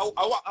them.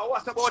 I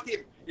what's about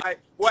him?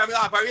 Why me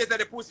have a raise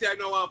the pussy I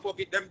don't want fuck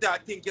it. Them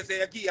that think you say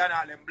you key and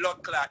all them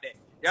blood clot there.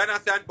 You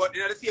understand? But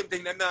you know the same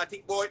thing them not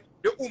think boy.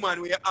 the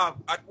woman we have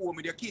at home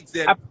with your kids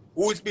then, A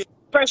who's been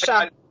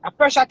pressure. A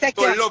pressure take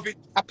so you. love it.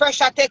 A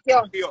pressure take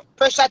you.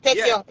 Pressure take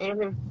Yeah.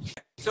 you.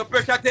 So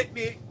pressure take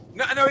me,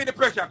 not knowing the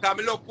pressure, because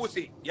I love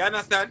pussy. You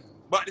understand?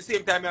 But at the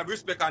same time, I have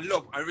respect and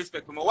love and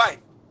respect for my wife.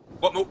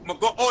 But I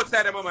go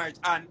outside of my marriage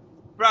and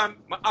from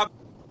my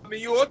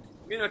youth,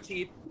 me not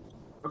cheat.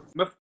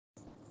 I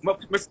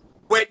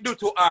what do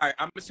to her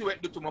and I see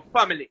what do to my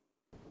family.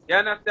 You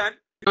understand?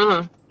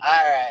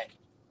 Alright.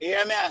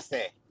 Hear me I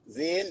say,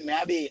 Zane, may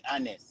I be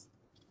honest.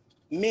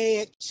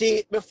 Me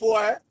cheat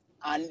before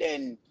and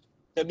then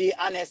to be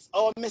honest,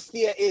 all me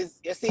say is,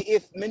 you see,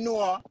 if me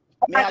know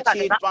me a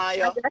cheat for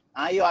you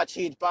and you a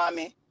cheat for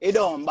me, it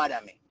don't bother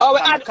me. Oh,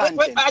 I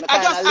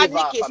just add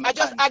Nikki's. I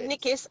just add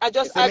Nikki's. I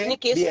just add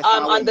Nikki's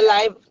on the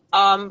live.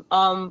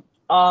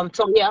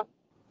 So yeah.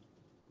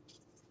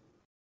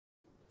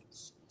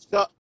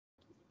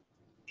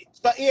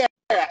 So here,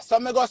 so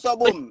me go so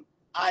boom.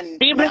 And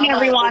good evening,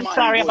 everyone.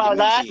 Sorry about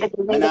that.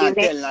 Me not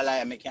tell no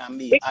lie, me can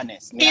be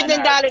honest. Me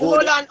Evening, darling.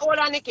 Hold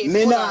on, Nikki.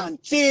 Me not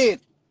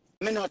cheat.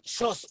 Me not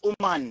trust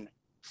woman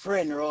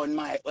friend around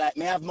my, like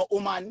me have my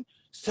woman,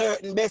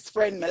 certain best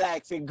friend me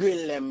like to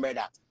grill them,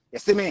 brother. You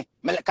see me?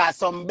 Because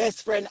some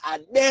best friend are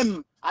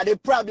them are the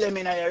problem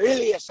in a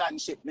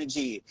relationship, me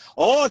G.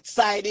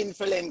 Outside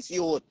influence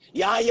youth.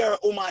 You are your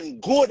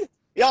woman good.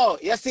 Yo,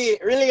 you see,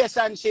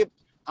 relationship,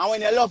 and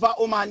when you love a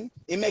woman,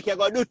 it make you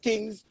go do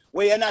things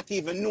where you not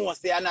even know,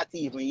 say you're not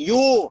even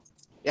you.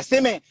 You see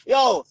me?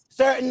 Yo,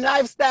 certain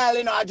lifestyle,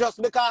 you know,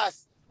 just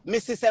because me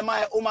see say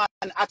my woman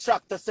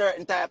attract a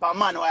certain type of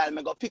man while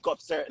me go pick up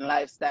certain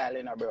lifestyle,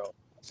 you know, bro.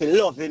 So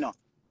love, you know.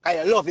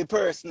 Because you love the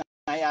person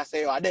and you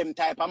say, oh, them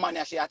type of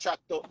man she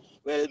attract to.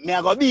 Well, me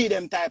I go be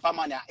them type of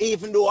man,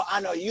 even though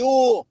I know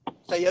you.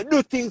 So you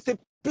do things to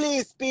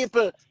please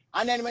people.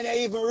 And then when you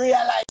even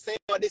realize, say,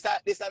 oh, this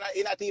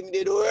not even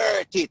did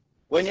worth it.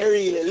 When you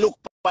really look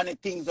on the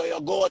things or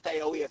you go out of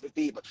your way for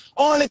people.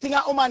 Only thing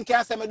a woman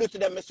can say me do to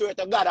them, I swear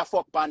to God I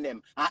fuck on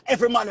them. And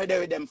every man with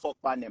them fuck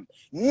on them.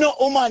 No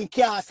woman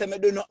can say me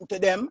do nothing to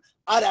them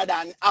other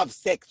than have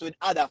sex with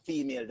other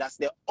females. That's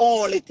the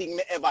only thing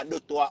me ever do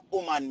to a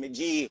woman, me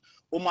G.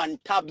 Woman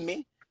tab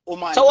me.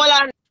 Woman. So hold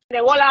on.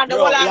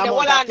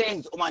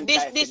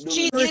 This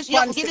cheat, give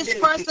this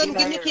person,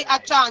 give Nikki a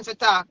chance to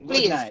talk,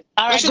 please.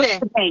 All right,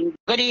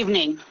 good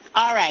evening.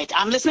 All right,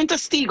 I'm listening to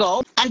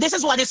Stigo, and this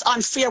is what is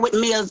unfair with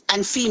males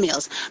and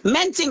females.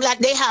 Men think like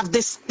they have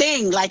this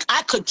thing, like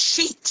I could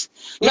cheat.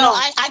 You know,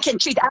 I can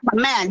cheat, I'm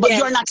a man, but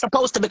you're not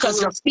supposed to because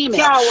you're female.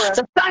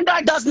 The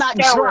standard does not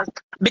drop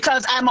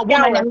because I'm a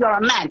woman and you're a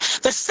man.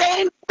 The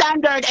same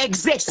standard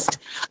exists.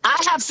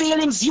 I have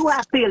feelings, you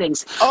have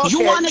feelings. Okay.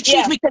 You want to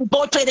cheat, we can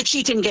both play the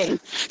cheating game.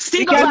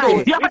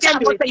 Stigo, you have a chance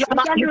to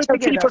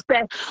say, people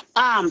say,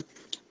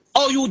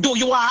 oh, you do,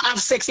 you want to have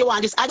sex, you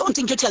want this. I don't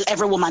think you tell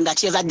every woman that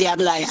she's a damn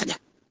liar.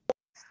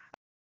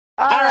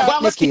 All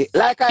right, Nikki,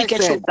 like I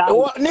said,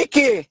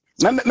 Nikki,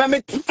 let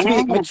me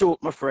speak my truth,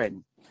 my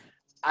friend.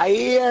 I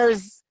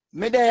hears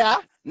me there,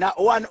 not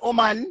one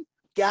woman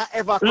can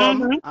ever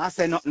come and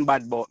say nothing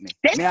bad about me.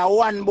 Me a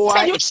one boy,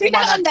 you cheated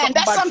on them,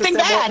 that's something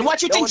bad.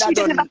 What you think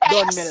cheating in the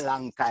past? Done me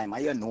long time,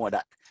 and you know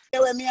that.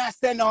 When me a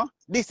say no,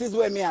 this is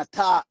where me a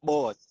talk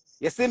about.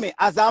 You see me,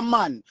 as a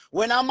man,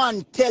 when a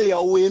man tell you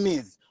who him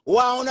is,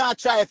 why not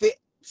try to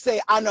say,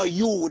 I know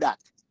you that?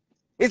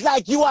 It's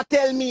like you are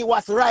telling me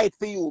what's right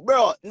for you.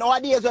 Bro,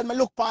 nowadays when I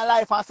look upon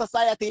life and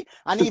society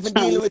and even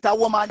dealing with a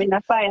woman,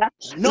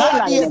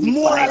 nowadays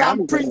moral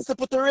and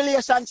principle to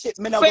relationship,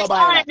 me not go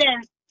by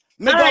that.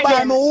 Me go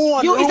by my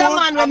own you rules is a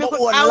man when and my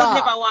own I would law.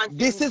 never want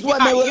This is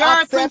what me will your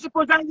accept.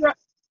 principles and your...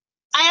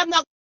 I am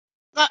not...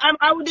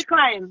 I would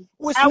decline.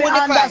 Which me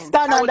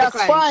understand and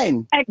that's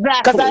fine.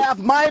 Exactly. Because I have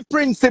my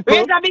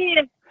principle.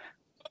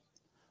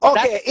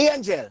 Okay,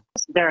 Angel.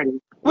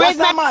 What's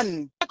a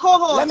man?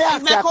 Let me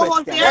ask you a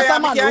question. What's a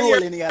man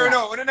role in your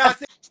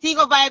life?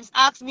 Stigo Vibes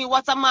asked me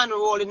what's a man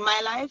role in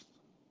my life.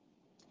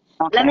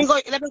 Okay. Let me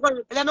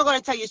go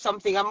and tell you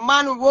something. A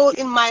man role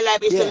in my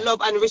life is to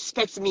love and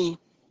respect me.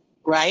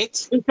 Right.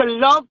 Is to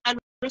love and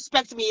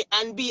respect me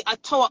and be a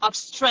tower of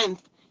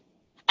strength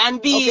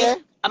and be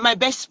my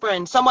best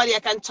friend, somebody I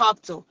can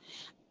talk to.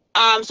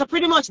 So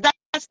pretty much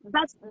that's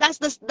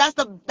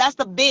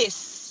the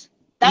base.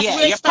 That's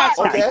where it starts.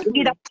 You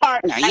need a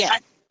partner.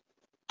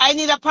 I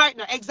need a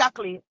partner,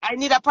 exactly. I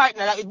need a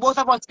partner that both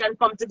of us can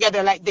come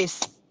together like this.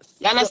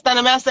 You understand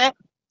what I say?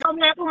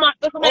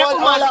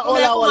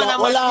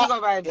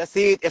 You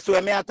see, it's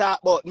where me talk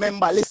about.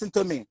 Remember, listen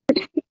to me.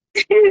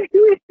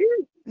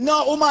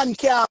 No woman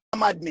can't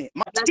mad me.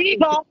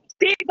 Stigo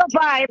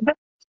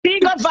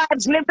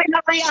Vibes live in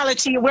a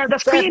reality where the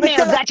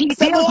females that he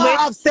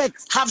deals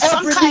with have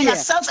some kind of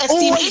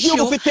self-esteem issue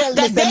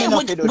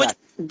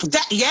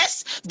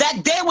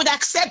that they would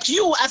accept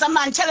you as a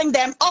man telling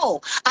them, oh,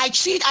 I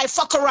cheat, I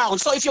fuck around.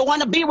 So if you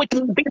want to be with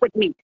me, be with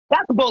me.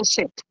 That's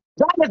bullshit.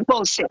 That is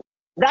bullshit.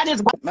 That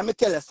is bullshit. Let me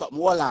tell you something.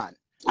 Hold on.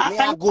 Me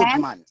a good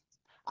man.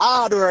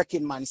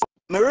 Hard-working man.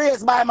 Me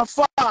raised by my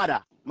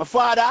father. My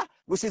father,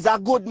 which is a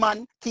good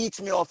man,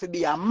 teach me how to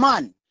be a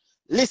man.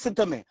 listen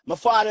to me. My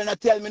father not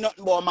tell me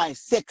nothing about my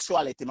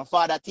sexuality. My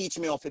father teach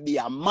me how to be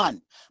a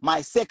man.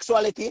 My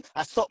sexuality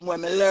is something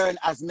when me learn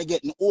as me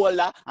getting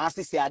older and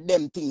see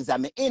them things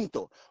I'm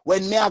into.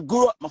 When me I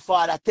grew up, my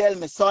father tell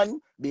me, son,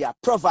 be a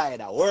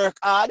provider, work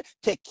hard,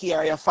 take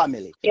care of your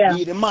family. Yeah.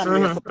 Be the man where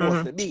you're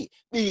supposed to be.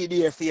 Be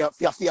there for your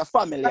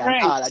family All and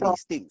right. all of So,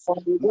 these things.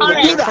 All Me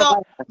right. do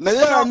that. Me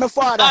learn my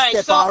father's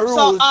step and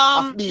rules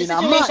of The being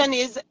a situation man.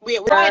 is we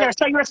provider.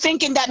 So you're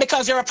thinking that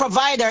because you're a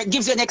provider, it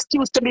gives you an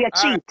excuse to be a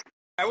All right. cheat.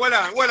 Hold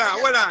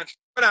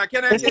on.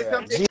 Can I It's say Yeah,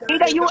 something?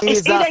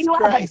 it's either Jesus you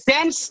have Christ.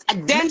 a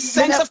dense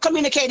sense of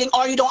communicating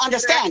or you don't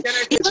understand. Can I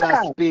say Jesus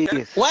can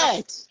peace.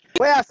 What?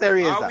 Where I say Are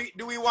Razor?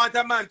 do we want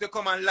a man to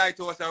come and lie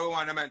to us, or we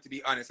want a man to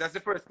be honest? That's the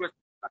first question.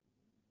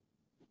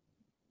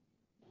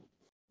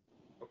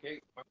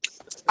 Okay.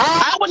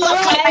 I would love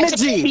for Alright, them me to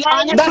G. be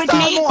honest That's with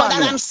all I me, but want as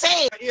know. I'm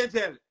saying,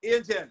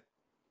 Angel.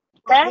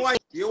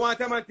 You want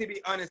a man to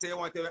be honest, or you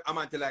want a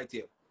man to lie to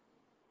you?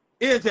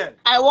 Angel.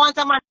 I want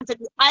a man to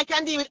be. I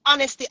can deal with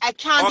honesty. I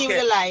can't deal with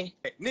Okay. a lie.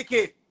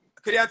 Nikki,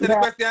 could you answer the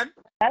question?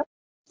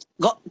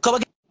 go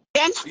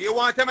again. Do you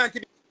want a man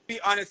to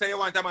be honest, or you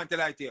want a man to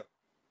lie to you?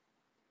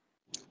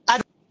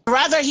 I'd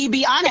rather he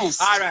be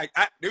honest. All right.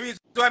 The reason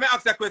why I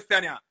ask that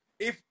question here,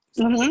 if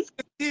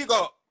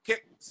Tigo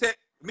say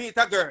meet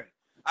a girl,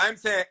 I'm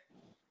say,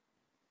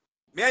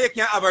 me and you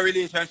can't have a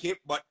relationship,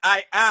 but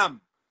I am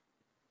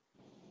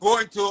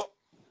going to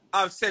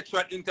have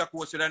sexual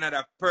intercourse with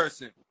another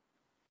person.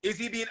 Is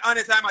he being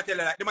honest? I'm going to tell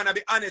her that the man will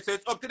be honest. So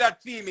it's up to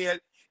that female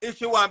if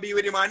she want to be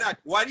with him or not.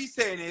 What he's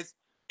saying is,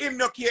 him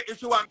not care if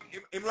she want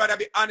him rather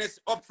be honest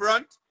up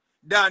front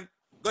than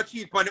go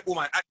cheat on the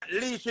woman. At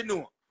least you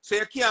know. So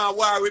you can't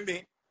war with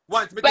me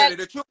once me tell you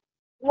the truth.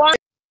 One,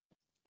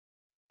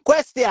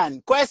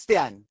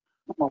 Question.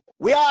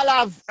 We all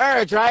have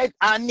urge, right?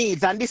 And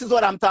needs, and this is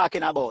what I'm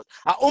talking about.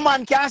 A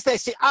woman can say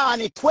she on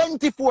it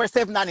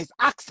 24/7 and it's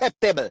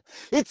acceptable.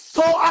 It's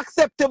so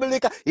acceptable.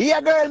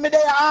 Yeah, girl, me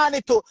there on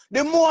it too.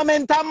 The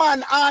moment a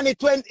man on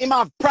it when him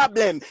have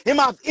problem, him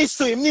have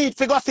issue, him need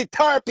to go see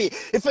therapy.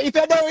 If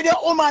you're there with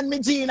your woman, me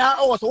G in her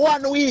house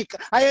 1 week,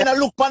 and you know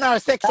look on her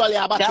sexually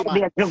about That you, would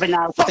be man. a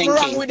juvenile Something wrong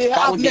thinking. with it. That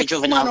Have would be a next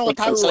man juvenile out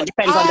the thinking. So it road.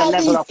 depends on the All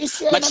level this of is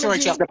shame,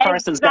 maturity of G. the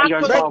persons that you're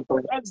involved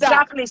with.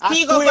 exactly. I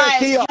Stigo swear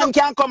to you, vibes. man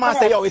can come and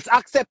say, yo, it's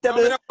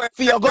acceptable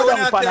for you go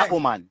down for that Say,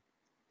 woman.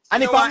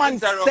 And you if don't a want man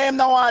interrupt. same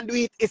now want to do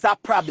it, it's a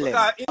problem.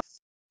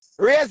 Because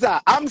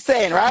Razor, I'm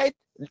saying, right?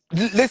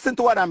 Listen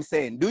to what I'm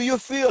saying. Do you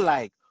feel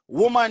like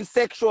woman's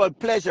sexual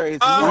pleasure is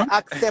more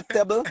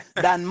acceptable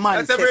than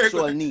man's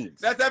sexual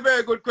needs? That's a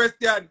very good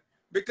question.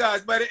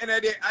 Because by the end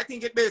of the day, I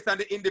think it's based on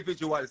the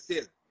individual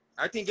still.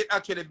 I think it's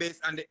actually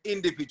based on the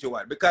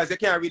individual. Because you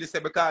can't really say,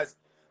 because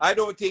I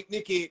don't think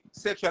Nikki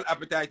sexual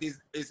appetite is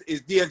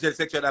the Angel's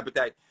sexual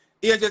appetite.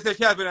 Angel said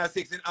she has been at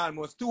 6 in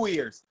almost 2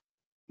 years.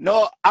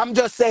 No, I'm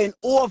just saying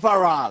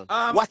overall,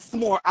 what's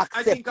more I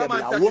think acceptable,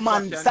 a a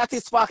woman's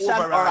satisfaction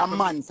or a for me.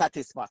 man's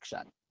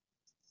satisfaction?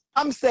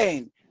 I'm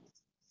saying,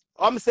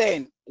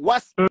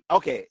 what's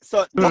okay?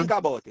 So think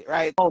about it,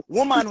 right?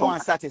 Woman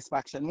wants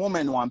satisfaction,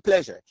 woman want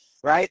pleasure,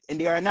 right? And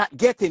they are not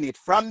getting it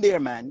from their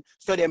man,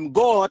 so them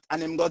go out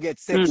and them go get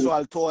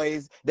sexual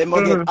toys, them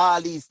go get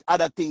all these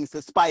other things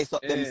to spice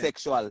up them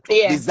sexual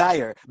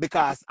desire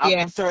because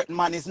a certain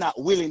man is not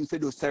willing to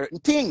do certain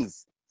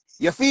things.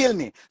 You feel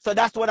me? So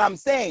that's what I'm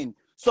saying.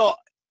 So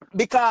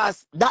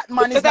because that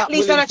man is not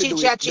willing to do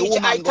it, the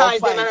woman go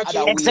find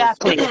other ways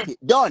to get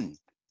it done.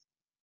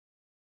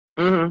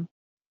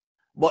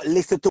 But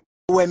listen to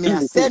what me I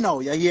say now.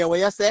 You hear what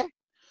you say?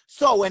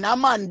 So when a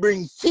man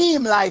bring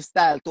same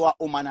lifestyle to a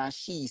woman and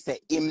she say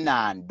him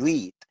nah do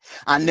it,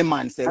 and the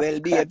man say, well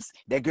babes,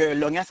 the girl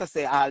long as I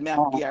say, I'll me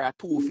give her a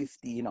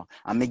 250, you know,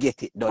 and me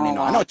get it done, you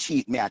know. I not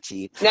cheat, me I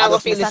cheat. Now I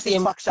just feel the the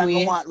same satisfaction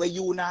way. I want where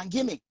you nah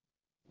give me.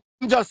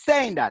 I'm just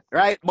saying that,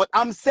 right? But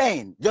I'm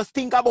saying, just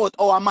think about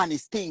how a man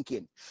is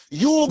thinking.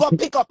 You go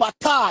pick up a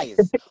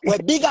ties where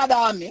bigger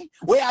than me,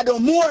 where I do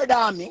more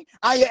than me,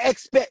 and you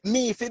expect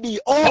me to be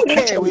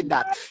okay with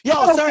that.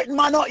 Yo, certain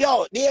man,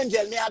 yo, the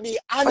angel, may I be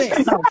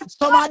honest.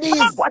 Some of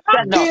these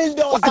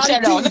dildos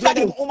and things where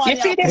them woman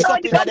You see have this pick how up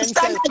you in don't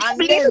stand themselves, and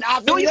believe? then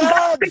having You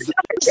got nerves.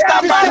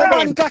 stand If by a with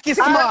man him. cocky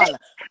small,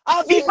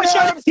 having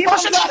nerves People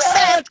from should God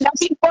accept earth. that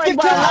he going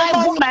for a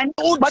live woman,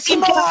 Would but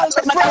him can't small, my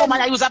accept that a woman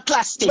friend. I use a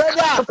plastic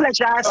Brother. to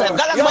pleasure herself.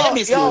 Go along by your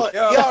business.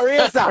 Yo,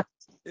 Razor.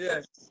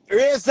 Yeah.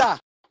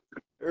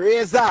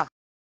 Razor.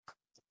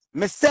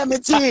 Me say me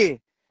G.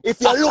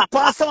 If you look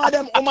past some of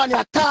them woman,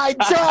 you tie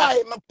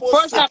joy, my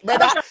pussy,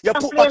 brother. You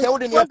put back your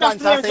hood in your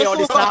pants and say, yo,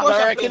 this not gonna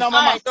work, you know,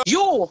 mama.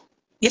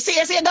 You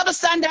see a double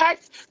standard?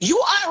 You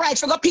are right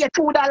for go pay $2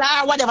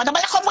 or whatever.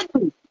 Nobody come with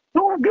you.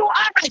 You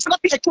are right for go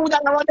pay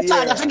 $2 all the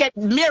time. You forget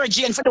Mary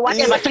Jane for the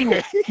whatever to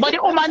you. But the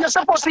woman is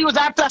supposed to use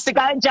her plastic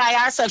and enjoy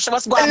herself. She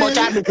must go about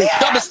her business.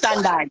 Double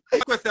standard.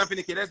 Question for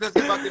Nikki. Let's just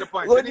get back to the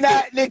point. Good So,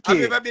 night, Nikki. Have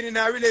you ever been in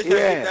a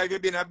relationship that have you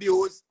been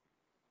abused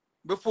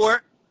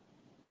before?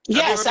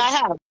 Yes, I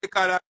have.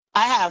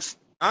 I have.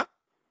 Huh?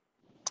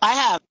 I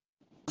have.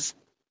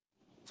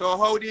 So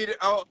how did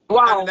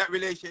that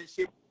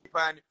relationship,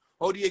 and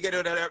How do you get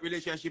out of that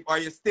relationship? Are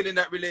you still in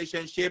that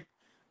relationship?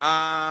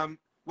 I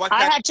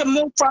had to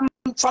move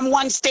from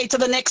one state to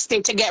the next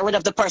state to get rid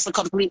of the person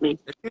completely.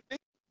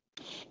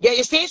 Yeah,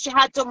 you see, she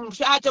had to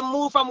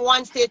move from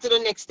one state to the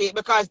next state,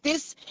 because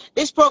this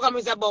program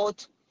is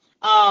about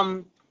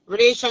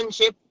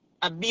relationship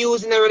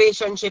abuse in a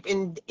relationship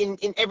in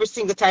every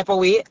single type of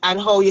way,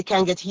 and how you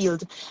can get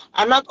healed.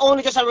 And not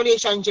only just a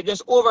relationship,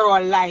 just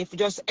overall life,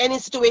 just any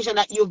situation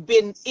that you've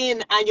been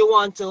in and you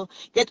want to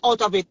get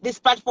out of it. This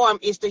platform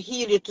is to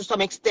heal you to some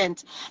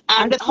extent.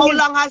 And how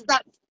long has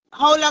that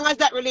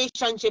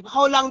relationship,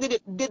 how long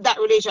did that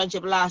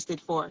relationship lasted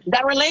for?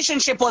 That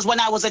relationship was when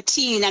I was a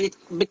teen, and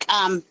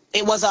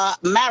it was a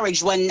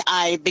marriage when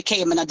I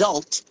became an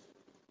adult.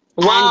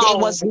 Wow. And it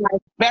was my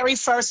very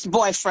first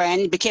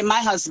boyfriend, became my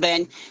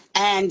husband,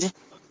 and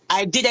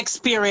I did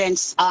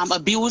experience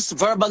abuse,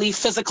 verbally,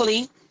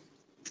 physically.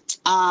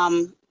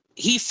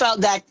 He felt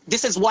that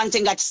this is one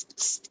thing that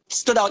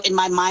stood out in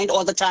my mind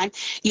all the time.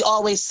 He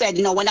always said,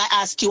 you know, when I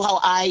ask you how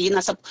high,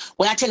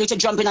 when I tell you to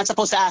jump, you're not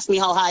supposed to ask me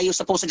how high, you're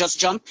supposed to just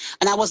jump.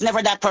 And I was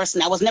never that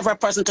person. I was never a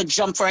person to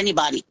jump for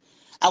anybody.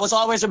 I was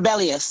always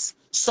rebellious.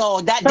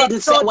 So that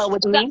didn't sit well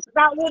with me.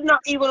 That would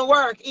not even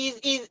work.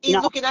 He's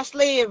looking a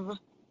slave.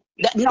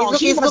 No,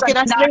 he was a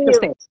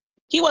narcissist.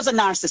 He was a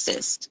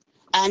narcissist.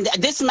 And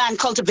this man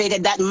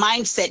cultivated that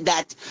mindset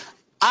that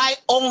I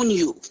own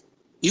you.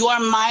 You are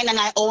mine and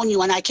I own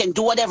you, and I can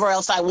do whatever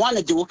else I want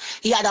to do.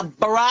 He had a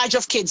barrage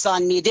of kids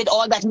on me, did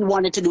all that he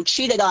wanted to do,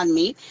 cheated on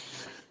me.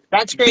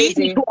 That's crazy. Beat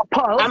me to a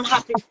pulp. I'm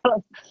happy.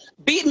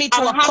 Beat me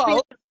to a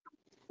pulp.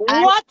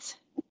 What?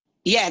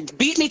 Yeah,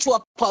 beat me to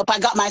a pulp. I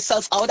got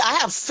myself out. I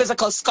have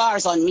physical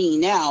scars on me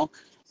now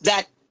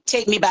that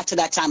take me back to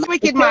that time.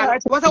 Wicked man.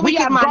 What a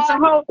wicked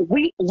man.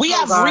 We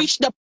have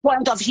reached the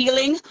point of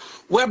healing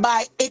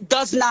whereby it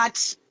does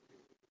not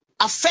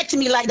affect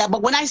me like that.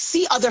 But when I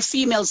see other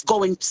females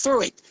going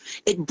through it,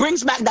 it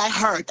brings back that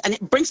hurt and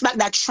it brings back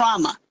that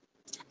trauma.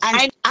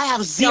 And I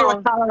have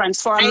zero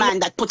tolerance for a man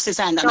that puts his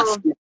hand on a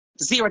female.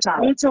 Zero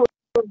tolerance.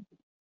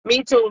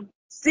 Me too.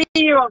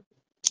 Zero.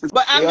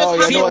 But I'm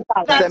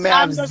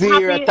just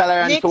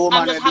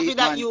happy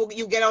that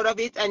you get out of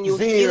it and you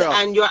heal,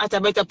 and you're at a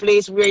better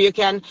place where you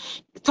can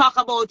talk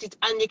about it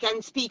and you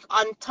can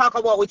talk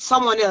about with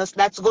someone else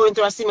that's going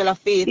through a similar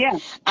fate. Yeah.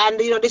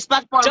 And you know, this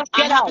platform,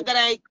 I'm happy that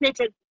I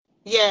created.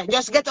 Yeah,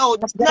 just get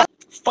out.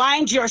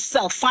 Find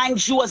yourself.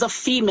 Find you as a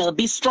female.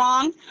 Be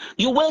strong.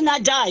 You will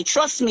not die.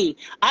 Trust me.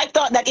 I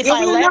thought that if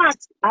I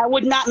left, I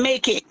would not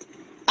make it.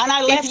 And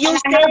I left and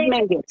I have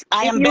made it.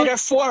 I am better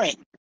for it.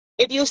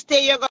 If you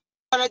stay, you're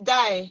gonna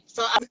die.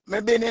 So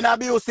I've been in an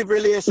abusive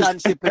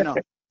relationship, you know.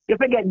 You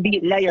forget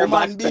beat layer.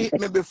 Woman beat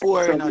me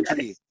before, you know,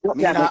 G.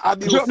 Me in an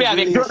abusive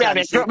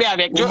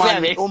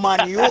relationship.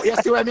 Woman, you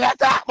see what me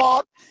talk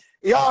about?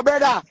 Yo,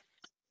 brother.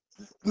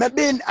 Me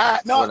been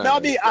no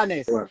be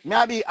honest.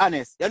 Me be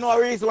honest. You know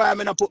the reason why I'm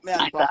gonna put me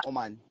on for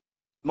woman.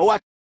 Me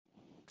watch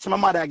my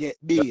mother get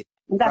beat.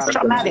 That's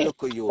traumatic.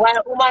 Look at you.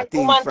 Well,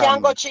 woman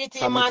can go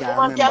cheating, man.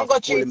 Woman can go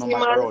cheating,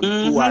 man.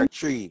 2 or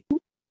 3.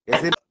 You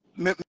see,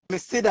 me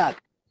see that.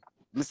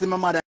 Me see my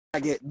mother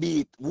get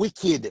beat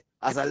wicked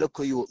as I look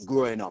at you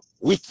growing up.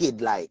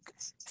 Wicked like.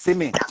 See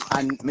me?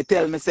 And me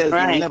tell myself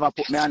me never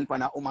put me on for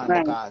a woman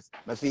because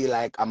me feel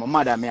like I'm a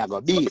mother, me I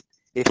go beat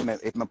if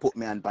me put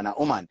me on for a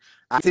woman.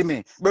 And see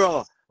me,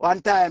 bro,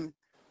 one time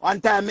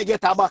me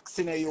get a box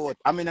in a youth.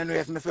 I mean, I know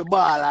if me feel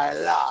ball or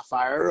laugh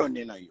or run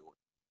in a youth.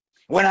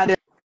 When I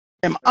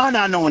them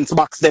unannounced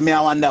box, them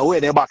I wonder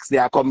where the box they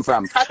are come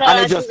from. And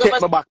I just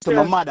take me back to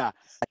my mother.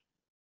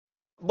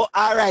 But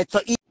alright, so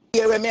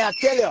here when me I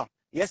tell you,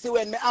 you see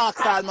when me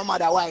ask all my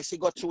mother why she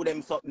got through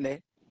them something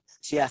there,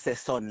 she has said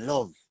son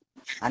love.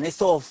 And it's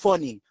so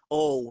funny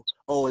how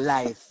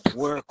life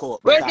work out.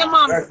 Where's your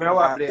mom?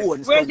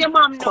 Where's your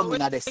mom now?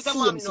 Coming at the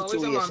same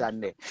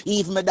situation there.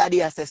 Even my daddy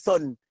has a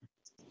son.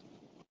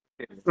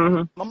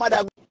 My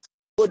mother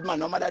good man,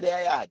 my mother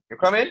there yard. You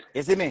coming?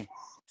 You see me?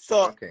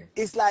 So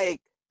it's like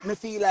me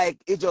feel like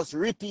it just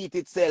repeat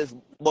itself,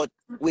 but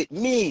with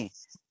me.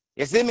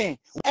 You see me?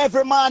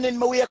 Every morning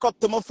me wake up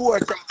to my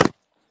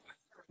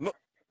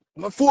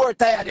 4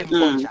 tired them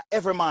punch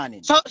every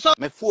morning. So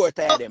my 4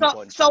 tired them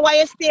punch. So why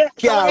you stay?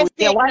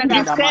 Why did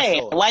you say?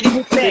 Why did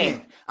you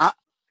say?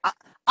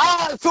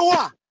 So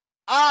what?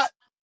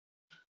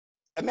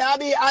 May I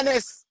be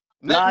honest?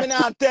 Me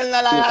not tell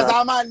no lie as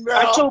a man,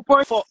 bro.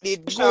 Fuck the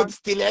good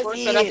still.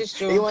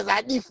 It was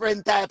a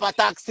different type of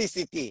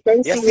toxicity.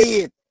 You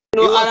see it? It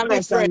was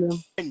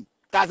different.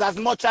 Because as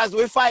much as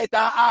we fight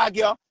and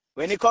argue,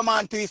 when it come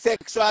on to his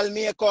sexual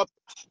makeup,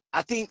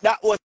 I think that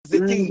was the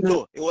thing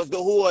too. It was the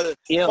whole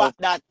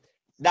fact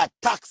that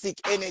toxic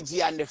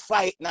energy and the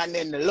fighting and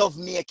then the love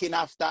making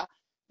after.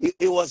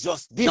 It was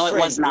just different. No,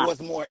 it was not. It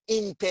was more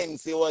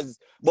intense.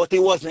 But it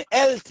wasn't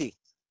healthy.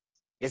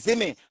 You see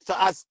me? So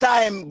as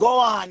time go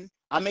on,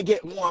 I may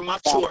get more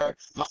mature,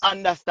 I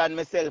understand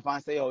myself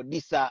and say, oh,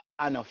 this is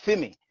enough for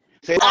me.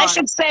 So I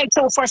should say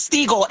so for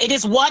Stigo,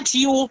 it's what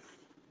you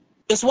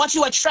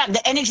attract.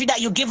 The energy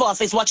that you give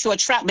off is what you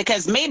attract,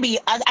 because maybe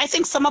I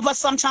think some of us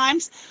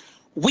sometimes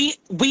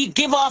we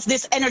give off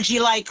this energy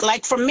like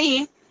for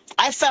me,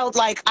 I felt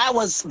like I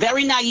was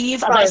very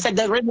naive, as I said,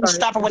 the rhythm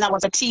stopper when I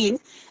was a teen,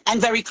 and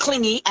very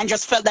clingy, and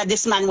just felt that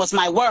this man was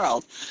my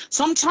world.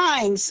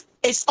 Sometimes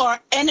it's our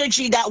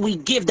energy that we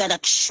give that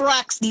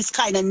attracts these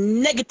kind of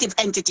negative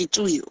entity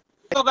to you.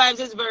 Vibes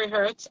is very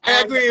hurt.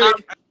 I agree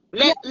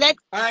with let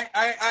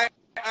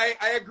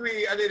I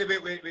agree a little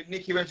bit with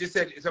Nikki when she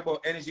said it's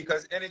about energy,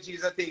 because energy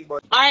is a thing,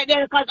 but all right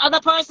then, because other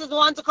persons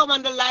want to come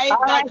on the live. All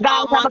right, guys,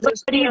 have a want good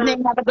to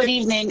evening. Have a good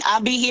evening.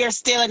 I'll be here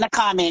still in the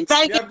comments.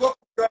 Thank you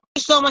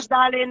so much,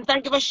 darling.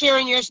 Thank you for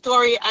sharing your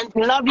story and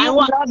love you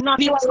not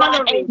a to lot,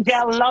 tolerate.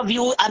 Angel. Love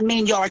you. I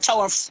mean, you're a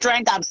tower of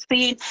strength.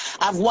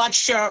 I've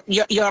watched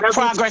your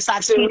progress.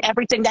 I've seen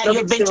everything that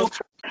you've been through.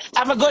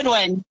 Have a good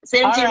one.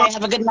 Same to you.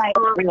 Have a good night,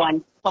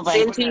 everyone. Bye-bye.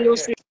 Same to you,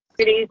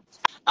 sweetie.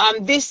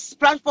 This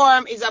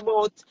platform is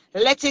about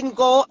letting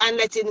go and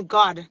letting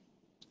God,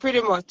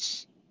 pretty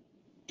much.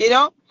 You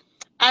know?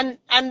 And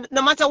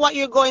no matter what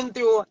you're going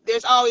through,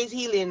 there's always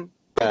healing.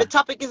 The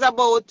topic is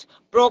about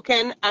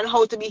broken and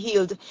how to be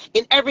healed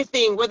in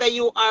everything, whether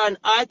you are an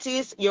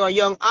artist, you're a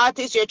young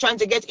artist, you're trying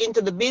to get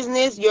into the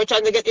business, you're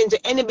trying to get into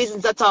any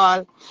business at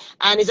all.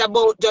 And it's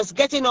about just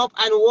getting up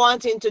and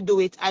wanting to do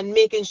it and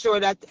making sure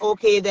that,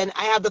 okay, then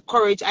I have the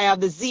courage, I have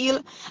the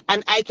zeal,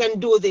 and I can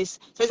do this.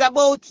 So it's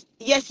about,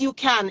 yes, you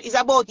can. It's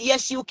about,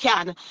 yes, you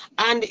can.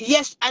 And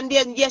yes, and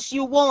then yes,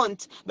 you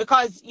won't,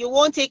 because you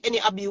won't take any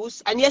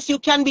abuse. And yes, you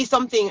can be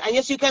something. And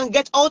yes, you can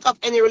get out of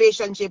any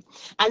relationship.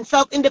 And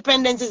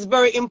self-independence is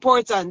very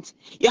important.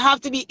 You have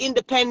to be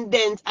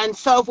independent and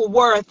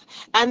self-worth.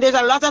 And there's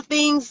a lot of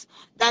things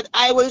that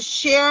I will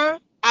share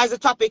as the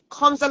topic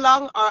comes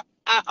along, or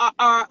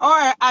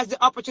as the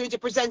opportunity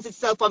presents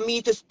itself for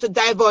me to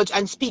divulge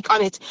and speak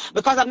on it.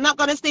 Because I'm not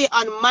going to stay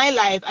on my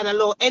life and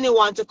allow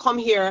anyone to come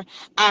here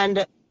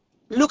and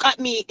look at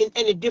me in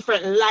any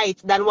different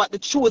light than what the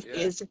truth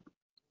is.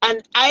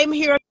 And I'm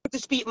here to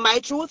speak my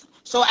truth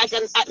so I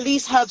can at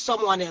least help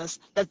someone else.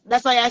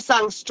 That's why I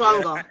sang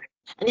Stronger.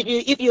 And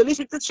if you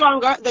listen to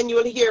Stronger, then you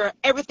will hear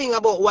everything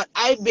about what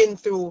I've been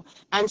through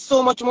and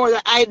so much more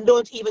that I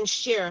don't even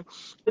share.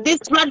 This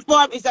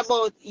platform is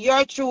about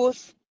your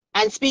truth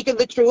and speaking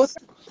the truth.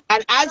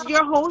 And as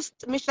your host,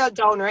 Michelle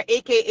Downer,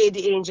 aka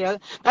The Angel,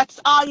 that's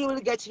all you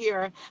will get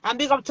here. And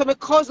big up to my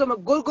cousin, my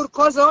good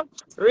cousin,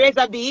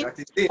 Razor B,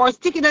 for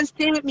sticking and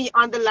staying with me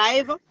on the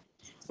live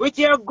with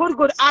your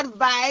good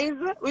advice,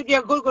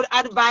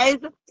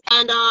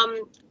 And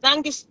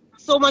thank you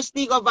so much,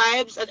 Stigo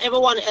Vibes, and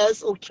everyone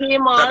else who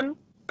came on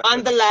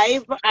the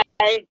live.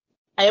 I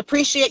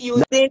appreciate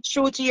you. Stay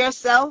true to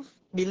yourself,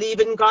 believe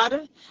in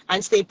God,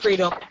 and stay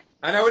prayed up.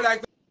 And I would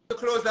like to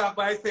close out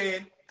by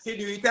saying, she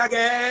do it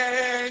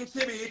again,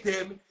 she beat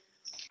him.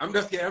 I'm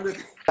just kidding.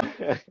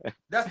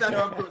 That's not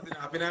how I'm closing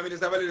off. You know what I mean?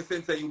 Just have a little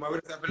sense of humor. We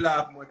just have to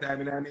laugh more time.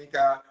 You know what I mean?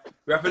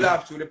 We have to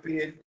laugh through the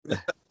pain. You know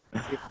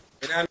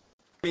what I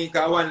mean?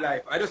 One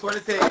life. I just want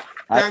to say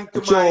thank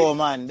to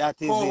my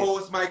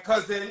co-host, my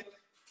cousin.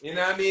 You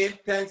know what I mean?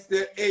 Thanks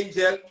to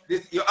Angel.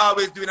 You're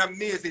always doing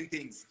amazing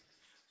things.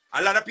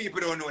 A lot of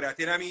people don't know that.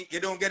 You know what I mean? You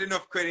don't get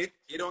enough credit.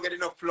 You don't get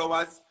enough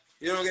flowers.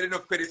 You don't get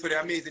enough credit for the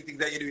amazing things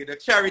that you're doing. The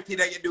charity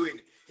that you're doing.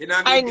 You know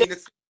what I mean?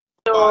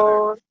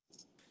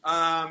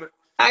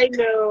 I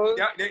know.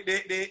 Yeah,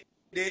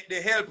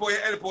 they help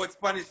out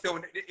Spanish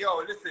Town. Yo,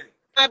 listen.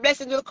 My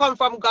blessings will come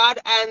from God,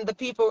 and the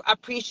people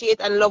appreciate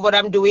and love what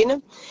I'm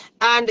doing.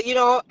 And, you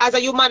know, as a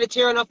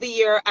humanitarian of the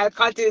year, I'll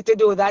continue to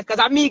do that because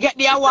I me get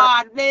the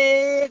award.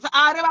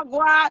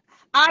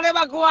 I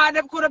never go on.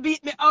 Them could have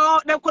beat me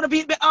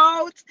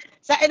out.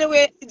 So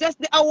anyway, just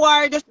the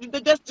award,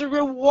 just the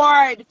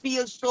reward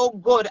feels so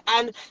good.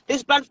 And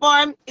this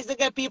platform is to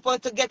get people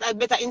to get a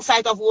better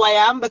insight of who I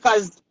am,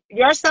 because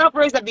yourself,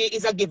 Razor B,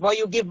 is a giver.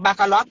 You give back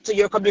a lot to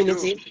your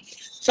community.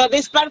 So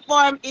this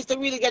platform is to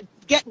really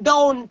get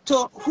down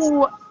to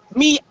who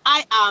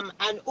I am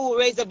and who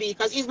Razor B,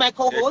 because he's my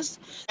co-host.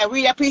 I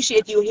really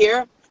appreciate you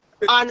here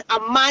on a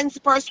man's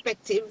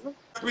perspective.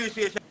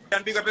 Appreciation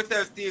and big up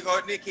yourself, Steve,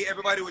 Nikki,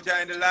 everybody who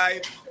joined the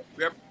live.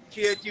 We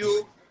appreciate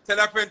you. Tell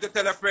a friend to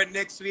tell a friend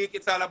next week.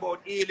 It's all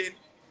about healing.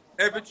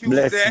 Every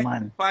Tuesday,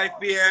 5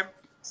 p.m.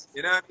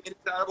 You know what I mean?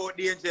 It's all about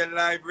the Angel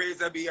Live,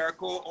 Razor B, our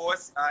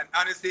co-host. And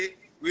honestly,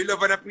 we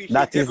love and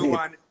appreciate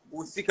everyone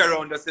who stick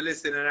around us to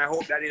listen, and I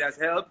hope that it has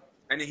helped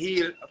and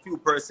healed a few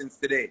persons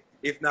today,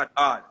 if not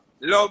all.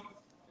 Love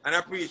and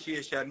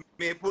appreciation.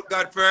 May put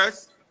God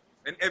first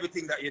in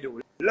everything that you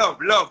do. Love,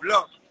 love,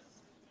 love.